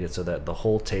then I made it so that the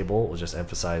whole table was just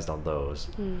emphasized on those.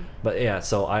 But yeah,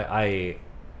 so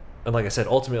and like I said,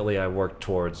 ultimately I worked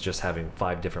towards just having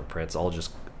 5 different prints, all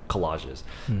just collages.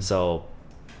 So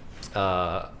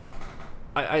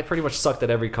I pretty much sucked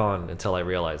at every con until I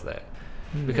realized that,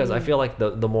 because I feel like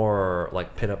the more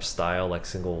like pinup style, like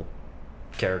single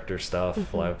character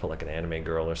stuff, well, I would put like an anime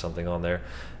girl or something on there.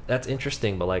 That's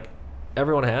interesting, but like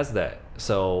everyone has that,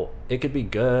 so it could be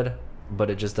good, but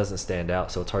it just doesn't stand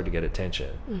out, so it's hard to get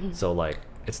attention. So like,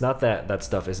 it's not that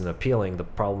stuff isn't appealing. The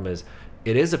problem is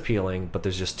it is appealing, but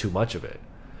there's just too much of it,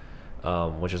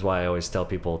 which is why I always tell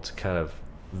people to kind of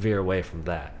veer away from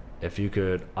that. If you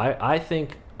could, I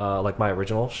think like my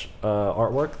original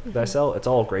artwork that I sell, it's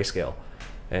all grayscale,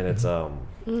 and it's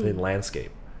in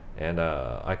landscape. And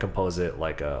I compose it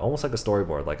like almost like a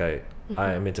storyboard. Like I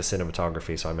am into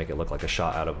cinematography, so I make it look like a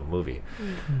shot out of a movie.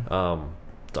 So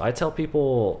I tell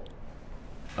people,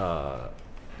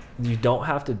 you don't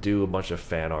have to do a bunch of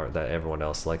fan art that everyone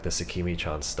else, like the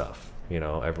Sakimi-chan stuff. You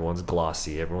know, everyone's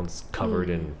glossy, everyone's covered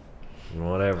in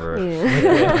whatever.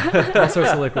 All sorts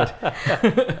of liquid.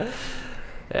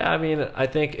 Yeah, I mean, I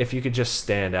think if you could just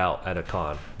stand out at a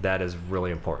con, that is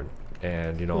really important.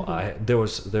 And you know,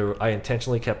 I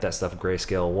intentionally kept that stuff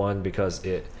grayscale, one, because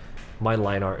my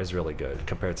line art is really good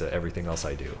compared to everything else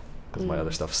I do, because my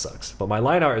other stuff sucks, but my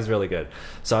line art is really good.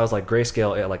 So I was like,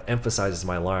 grayscale, it like emphasizes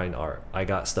my line art. I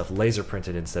got stuff laser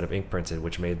printed instead of ink printed,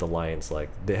 which made the lines like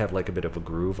they have like a bit of a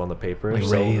groove on the paper, like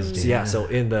raised. Yeah, so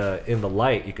in the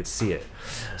light you could see it.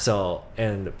 So,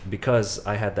 and because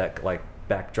I had that like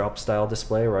backdrop style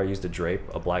display where I used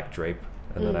a black drape,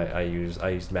 and then I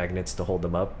used magnets to hold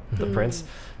them up, the prints.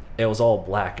 It was all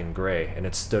black and gray, and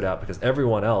it stood out because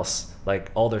everyone else,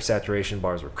 like all their saturation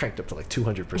bars were cranked up to like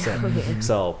 200%.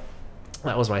 So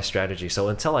that was my strategy. So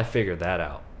until I figured that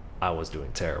out, I was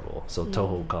doing terrible. So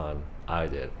TohoCon, I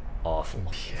did awful.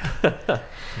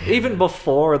 Even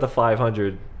before the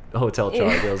 500 hotel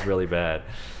charge, it was really bad.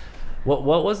 What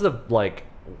was the, like,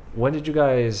 when did you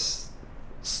guys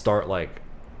start like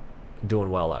doing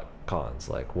well at cons?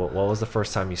 Like, what was the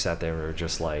first time you sat there and were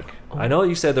just like, I know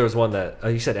you said there was one that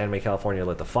you said Anime California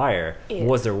lit the fire. Yeah.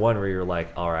 Was there one where you were like,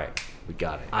 all right, we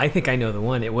got it? I think I know the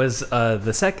one. It was I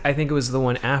think it was the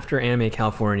one after Anime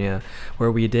California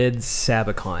where we did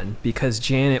Sabicon, because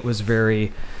Janet was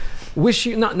very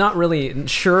not really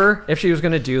sure if she was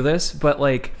going to do this, but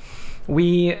like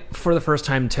we for the first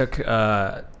time took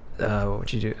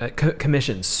what'd you do?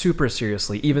 Commissions super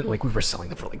seriously. Even like we were selling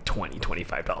them for like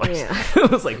 $20-$25. Yeah.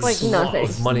 It was like nothing.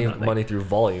 Money through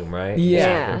volume, right?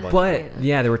 Yeah. Yeah. But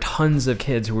yeah, there were tons of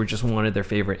kids who were just wanted their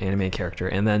favorite anime character,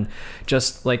 and then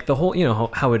just like the whole,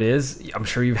 how it is. I'm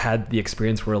sure you've had the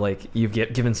experience where like you've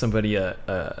given somebody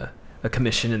a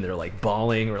commission and they're like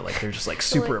bawling, or like they're just like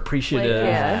super appreciative.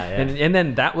 yeah. And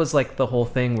then that was like the whole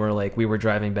thing where like we were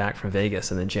driving back from Vegas,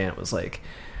 and then Janet was like,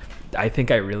 I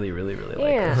think I really, really, really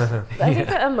like Yeah, this. I think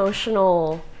the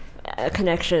emotional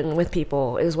connection with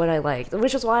people is what I like,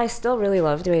 which is why I still really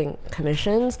love doing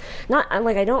commissions.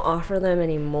 I don't offer them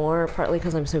anymore, partly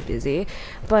because I'm so busy,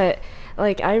 but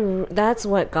like that's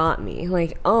what got me.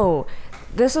 Like, oh,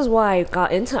 this is why I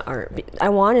got into art. I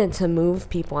wanted to move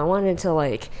people. I wanted to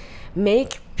like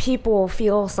make people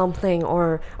feel something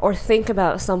or think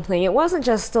about something. It wasn't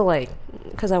just to like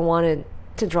because I wanted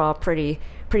to draw pretty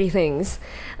things.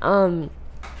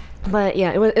 But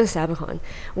yeah, it was Sabicon.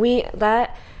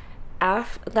 That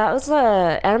was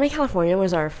Anime California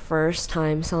was our first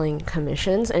time selling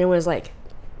commissions, and it was like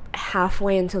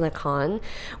halfway into the con.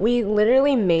 We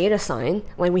literally made a sign,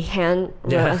 like we hand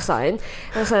wrote a sign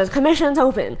that says commissions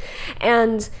open,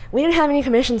 and we didn't have any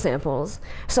commission samples,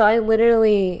 so I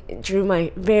literally drew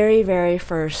my very, very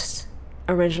first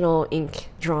original ink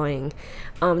drawing.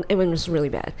 It was really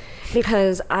bad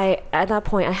because at that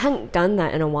point I hadn't done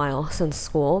that in a while since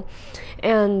school,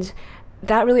 and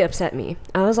that really upset me.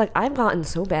 I was like, I've gotten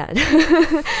so bad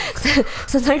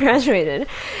since I graduated,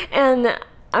 and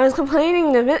I was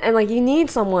complaining to Vincent, and like, you need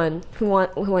someone who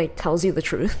like tells you the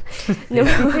truth, no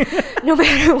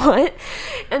matter what.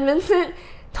 And Vincent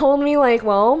told me like,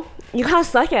 well, you kind of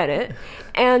suck at it,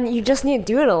 and you just need to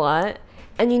do it a lot.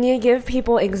 And you need to give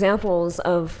people examples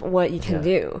of what you can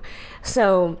do.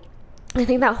 So I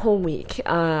think that whole week,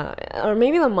 or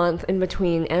maybe the month in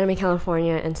between Anime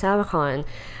California and Sabicon,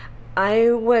 I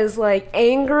was like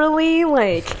angrily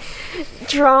like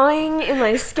drawing in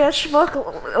my sketchbook,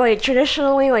 like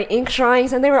traditionally like ink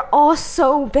drawings, and they were all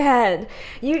so bad.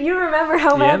 You remember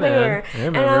how bad they were.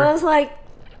 And I was like,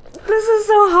 this is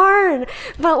so hard.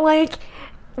 But like,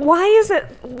 why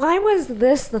was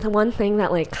this the one thing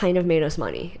that like kind of made us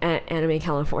money at Anime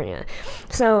California?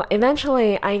 So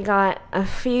eventually I got a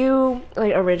few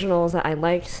like originals that I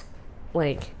liked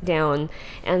like down,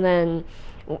 and then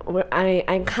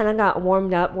I kind of got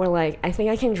warmed up where like I think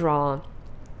I can draw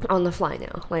on the fly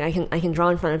now. Like I can draw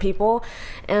in front of people.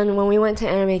 And when we went to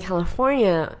Anime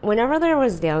California, whenever there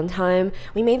was downtime,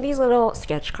 we made these little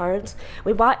sketch cards.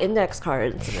 We bought index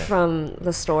cards from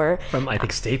the store. From I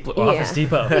think Office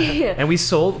Depot. And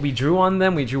we drew on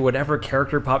them. We drew whatever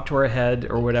character popped to our head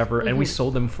or whatever, and we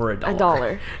sold them for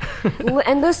 $1.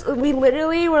 And we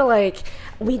literally were like,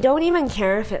 we don't even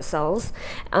care if it sells,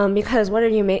 because what are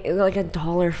you making? Like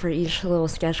 $1 for each little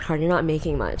sketch card. You're not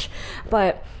making much,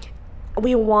 but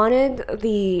we wanted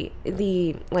the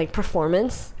like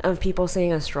performance of people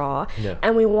seeing us draw,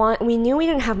 and we knew we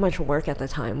didn't have much work at the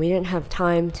time. We didn't have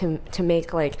time to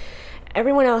make like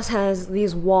everyone else has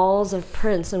these walls of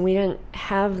prints, and we didn't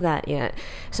have that yet.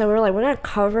 So we were like, we're gonna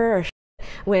cover our shit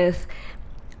with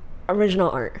original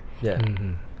art.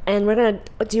 And we're gonna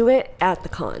do it at the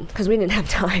con because we didn't have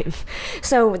time.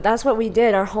 So that's what we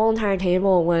did. Our whole entire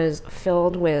table was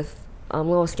filled with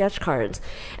little sketch cards,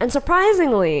 and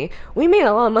surprisingly, we made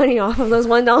a lot of money off of those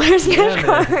 $1 sketch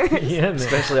cards.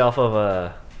 Especially off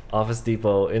of Office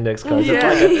Depot index cards. It's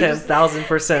like a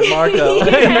 10,000%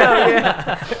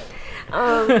 markup.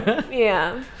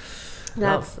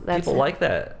 That's people like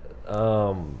that.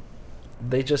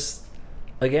 They just,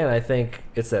 again, I think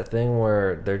it's that thing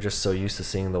where they're just so used to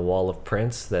seeing the wall of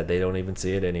prints that they don't even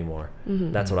see it anymore.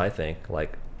 That's what I think.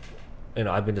 Like,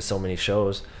 I've been to so many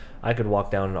shows. I could walk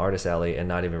down an artist alley and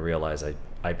not even realize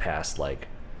I passed like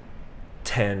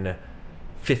 10,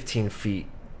 15 feet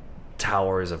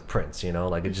towers of prints,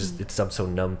 like it just, I'm so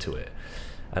numb to it.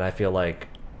 And I feel like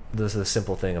this is a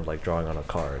simple thing of like drawing on a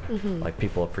card. Like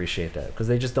people appreciate that because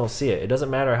they just don't see it. It doesn't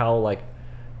matter how like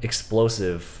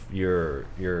explosive your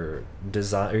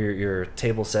design, your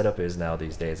table setup is now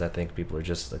these days. I think people are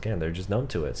just, again, they're just numb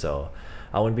to it. So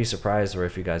I wouldn't be surprised where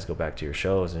if you guys go back to your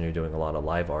shows and you're doing a lot of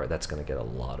live art, that's going to get a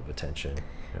lot of attention.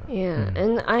 Yeah.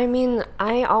 And I mean,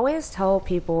 I always tell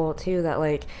people too that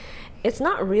like it's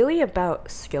not really about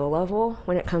skill level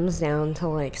when it comes down to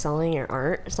like selling your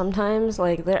art. Sometimes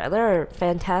like there are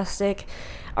fantastic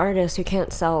artists who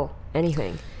can't sell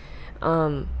anything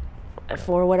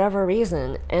for whatever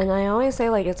reason, and I always say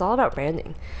like it's all about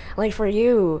branding. Like for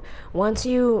you, once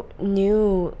you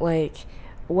knew like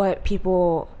what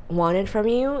people wanted from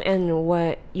you and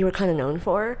what you were kind of known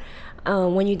for,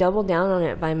 when you doubled down on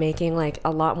it by making like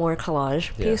a lot more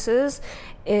collage pieces,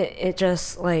 it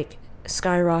just like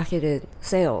skyrocketed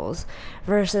sales.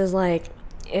 Versus like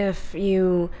if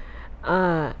you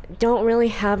don't really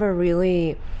have a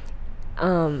really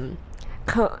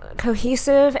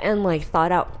cohesive and like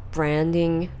thought out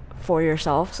branding for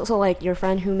yourself. So like your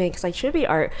friend who makes like chibi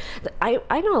art, I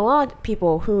know a lot of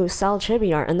people who sell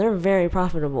chibi art and they're very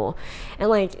profitable, and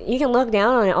like you can look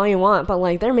down on it all you want, but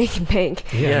like they're making bank.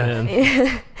 And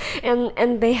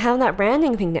they have that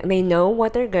branding thing that they know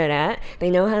what they're good at, they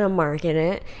know how to market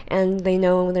it, and they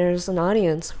know there's an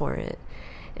audience for it.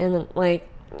 And like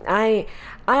I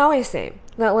always say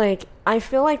that like I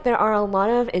feel like there are a lot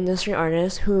of industry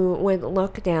artists who would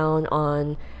look down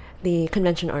on the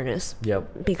convention artists.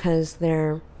 Yep. Because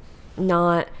they're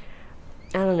not,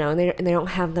 I don't know, they don't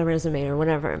have the resume or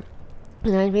whatever.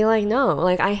 And I'd be like, no,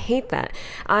 like I hate that.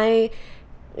 I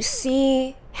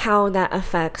see how that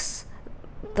affects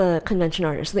the convention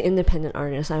artists, the independent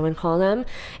artists, I would call them.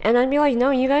 And I'd be like,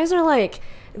 no, you guys are like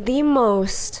the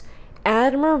most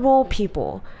admirable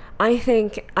people I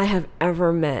think I have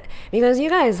ever met, because you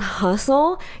guys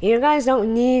hustle. You guys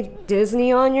don't need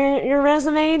Disney on your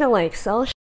resume to like sell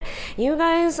shit. You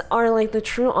guys are like the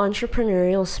true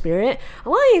entrepreneurial spirit. A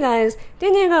lot of you guys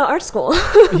didn't even go to art school.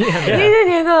 You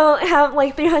didn't even go have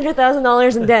like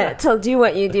 $300,000 in debt to do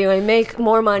what you do and make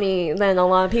more money than a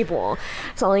lot of people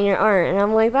selling your art. And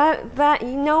I'm like, that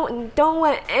you know, don't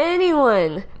let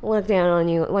anyone look down on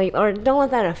you, like, or don't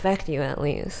let that affect you. At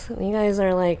least you guys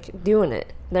are like doing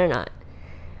it. They're not.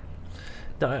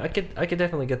 No, I could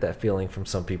definitely get that feeling from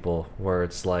some people where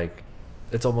it's like,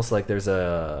 it's almost like there's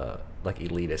a like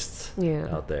elitists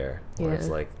out there where it's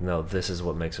like, no, this is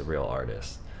what makes a real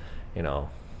artist, you know,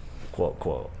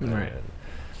 quote. Right. And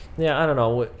yeah, I don't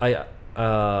know.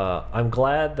 I'm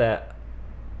glad that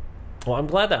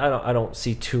I don't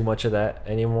see too much of that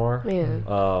anymore.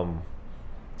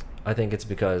 I think it's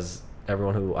because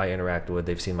everyone who I interact with,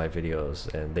 they've seen my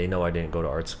videos and they know I didn't go to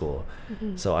art school.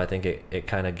 So I think it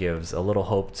kind of gives a little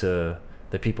hope to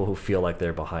the people who feel like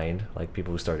they're behind, like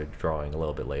people who started drawing a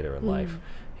little bit later in life.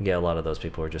 You get a lot of those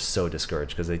people who are just so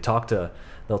discouraged because they'll talk to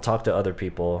other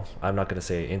people. I'm not going to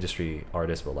say industry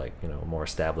artists, but like, you know, more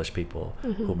established people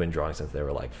who've been drawing since they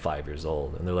were like 5 years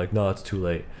old, and they're like, no, it's too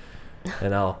late.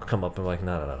 And I'll come up and be like,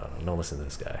 no, don't listen to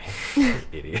this guy.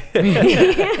 Idiot.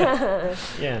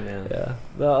 Yeah, man.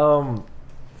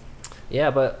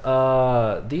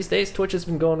 But these days Twitch has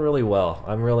been going really well.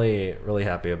 I'm really, really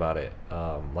happy about it.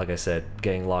 Like I said,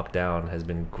 getting locked down has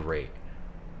been great.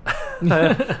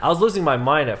 I was losing my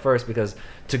mind at first because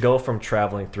to go from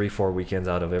traveling 3-4 weekends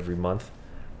out of every month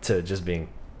to just being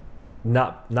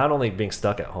not only being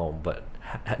stuck at home, but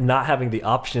not having the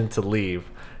option to leave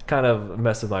kind of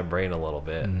messed with my brain a little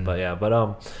bit. But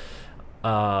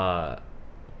I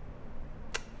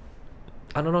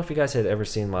don't know if you guys had ever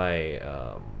seen my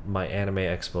my Anime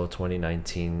Expo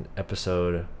 2019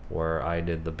 episode where I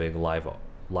did the big live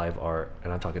art,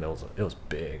 and I'm talking, it was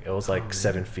big. It was like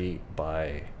 7 feet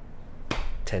by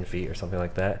 10 feet or something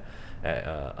like that,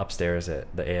 upstairs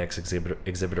at the AX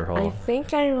exhibitor hall. I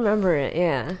think I remember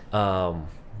it.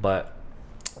 But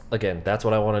again, that's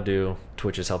what I want to do.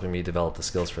 Twitch is helping me develop the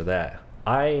skills for that.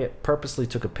 I purposely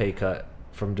took a pay cut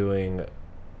from doing,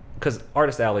 because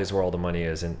Artist Alley is where all the money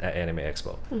is at Anime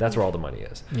Expo. That's where all the money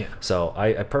is. So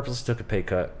I purposely took a pay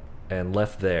cut and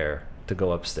left there to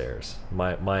go upstairs.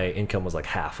 My income was like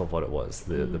half of what it was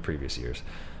the previous years.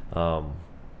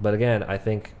 But again, I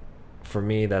think for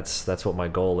me, that's what my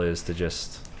goal is, to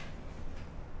just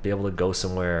be able to go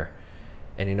somewhere.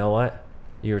 And you know what?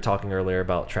 You were talking earlier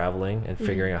about traveling and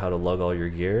figuring out how to lug all your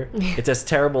gear. It's as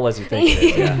terrible as you think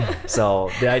it is.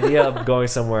 So the idea of going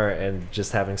somewhere and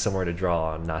just having somewhere to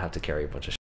draw and not have to carry a bunch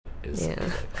of shit is really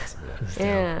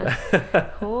awesome.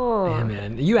 Cool. Yeah,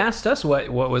 man. You asked us what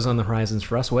was on the horizons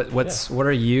for us. What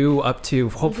are you up to?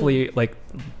 Hopefully, like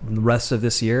the rest of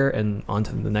this year and on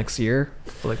to the next year.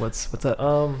 Like what's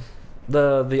up?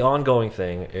 The ongoing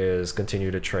thing is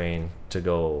continue to train to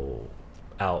go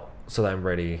out so that I'm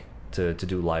ready to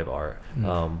do live art.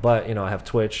 But you know, I have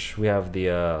Twitch. We have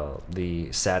the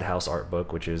Sad House art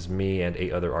book, which is me and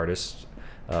 8 other artists.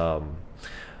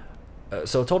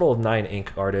 So a total of 9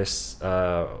 ink artists.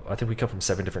 I think we come from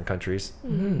 7 different countries,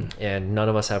 and none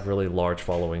of us have really large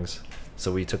followings.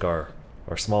 So we took our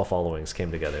small followings, came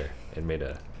together, and made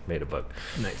a book.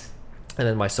 Nice. And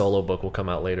then my solo book will come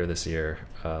out later this year.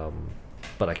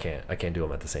 But I can't do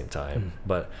them at the same time.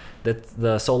 But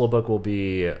the solo book will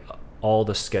be all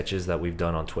the sketches that we've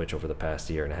done on Twitch over the past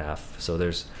year and a half. So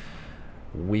there's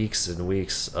weeks and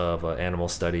weeks of animal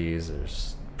studies.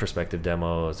 There's perspective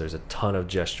demos. There's a ton of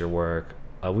gesture work.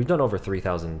 We've done over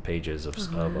 3,000 pages of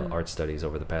art studies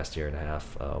over the past year and a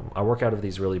half. I work out of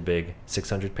these really big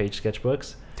 600-page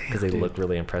sketchbooks because they look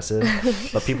really impressive.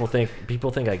 But people think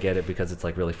I get it because it's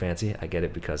like really fancy. I get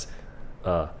it because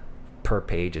per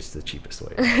page is the cheapest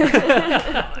way. Oh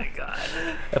my god.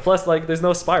 And plus, like, there's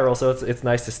no spiral, so it's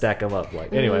nice to stack them up.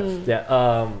 Like, anyway,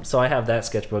 yeah. So I have that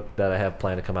sketchbook that I have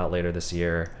planned to come out later this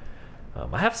year.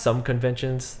 I have some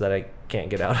conventions that I can't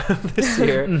get out of this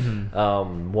year. I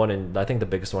think the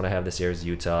biggest one I have this year is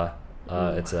Utah.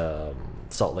 It's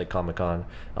Salt Lake Comic Con.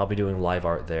 I'll be doing live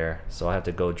art there, so I have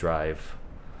to go drive.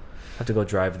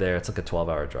 There. It's like a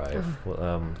 12-hour drive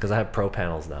because I have pro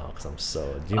panels now. Because I'm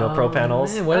so. Do you know pro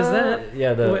panels? Man, what is that?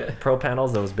 Yeah, the pro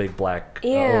panels. Those big black.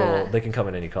 Yeah. They can come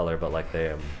in any color, but like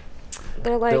they're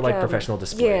like like professional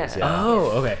displays. Yeah.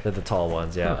 Oh, okay. They're the tall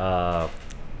ones. Yeah.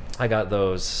 I got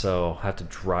those, so I have to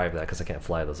drive that because I can't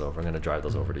fly those over. I'm gonna drive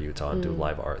those over to Utah and do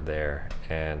live art there.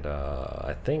 And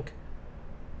I think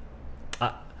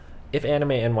if Anime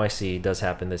NYC does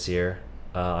happen this year,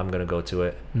 I'm gonna go to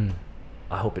it.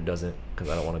 I hope it doesn't because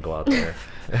I don't want to go out there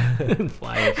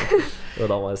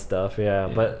with all my stuff. Yeah,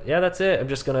 but yeah, that's it. I'm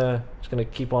just gonna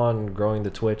keep on growing the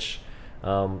Twitch.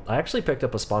 I actually picked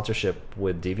up a sponsorship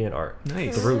with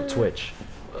DeviantArt through Twitch.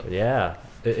 Yeah,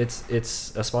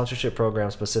 it's a sponsorship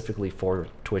program specifically for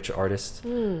Twitch artists.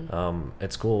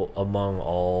 It's cool. Among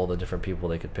all the different people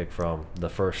they could pick from, the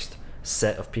first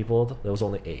set of people, there was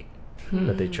only 8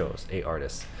 that they chose, 8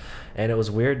 artists, and it was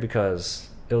weird because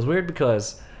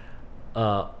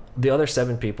the other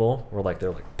 7 people were like,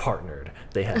 they're like partnered.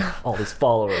 They had all these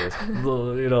followers,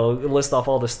 you know, list off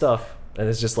all this stuff, and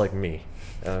it's just like me.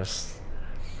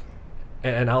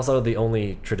 And also the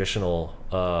only traditional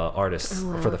artist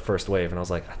for the first wave, and I was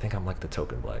like, I think I'm like the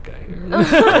token black guy here.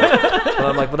 But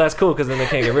I'm like, but that's cool because then they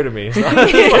can't get rid of me. So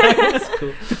that's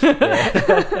cool.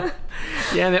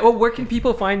 Yeah, man. Well, where can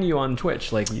people find you on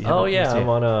Twitch? Like, I'm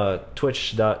on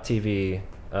twitch.tv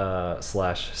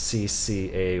 /CCAYCOART.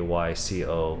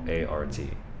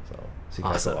 So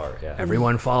awesome. Art, yeah.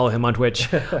 Everyone follow him on Twitch.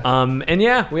 And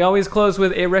yeah, we always close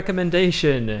with a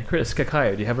recommendation. Chris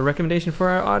Cayco, do you have a recommendation for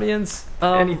our audience?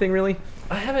 Anything really?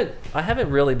 I haven't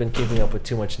really been keeping up with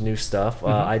too much new stuff.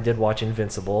 I did watch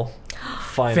Invincible.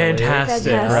 Finally.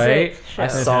 Fantastic, right? I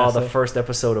saw the first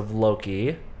episode of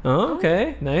Loki. Oh,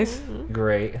 okay, nice.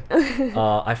 Great.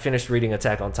 I finished reading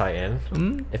Attack on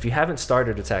Titan. If you haven't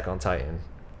started Attack on Titan,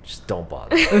 just don't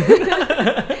bother.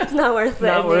 It's not worth it.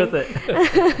 Not worth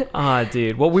it.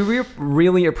 Dude. Well, we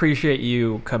really appreciate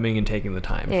you coming and taking the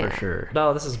time for sure.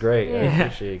 No, this is great. Yeah. I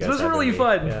appreciate you guys. This was really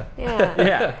fun.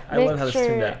 Yeah. I love how this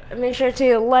turned out. Make sure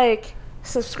to like,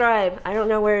 subscribe. I don't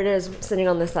know where it is sitting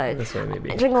on this side. This way,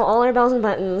 maybe. Jingle all our bells and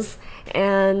buttons.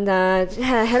 And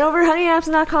head over to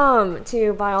honeyapps.com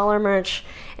to buy all our merch.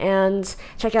 And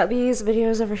check out these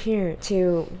videos over here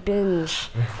to binge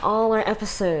all our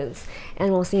episodes.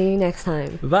 And we'll see you next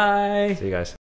time. Bye. See you guys.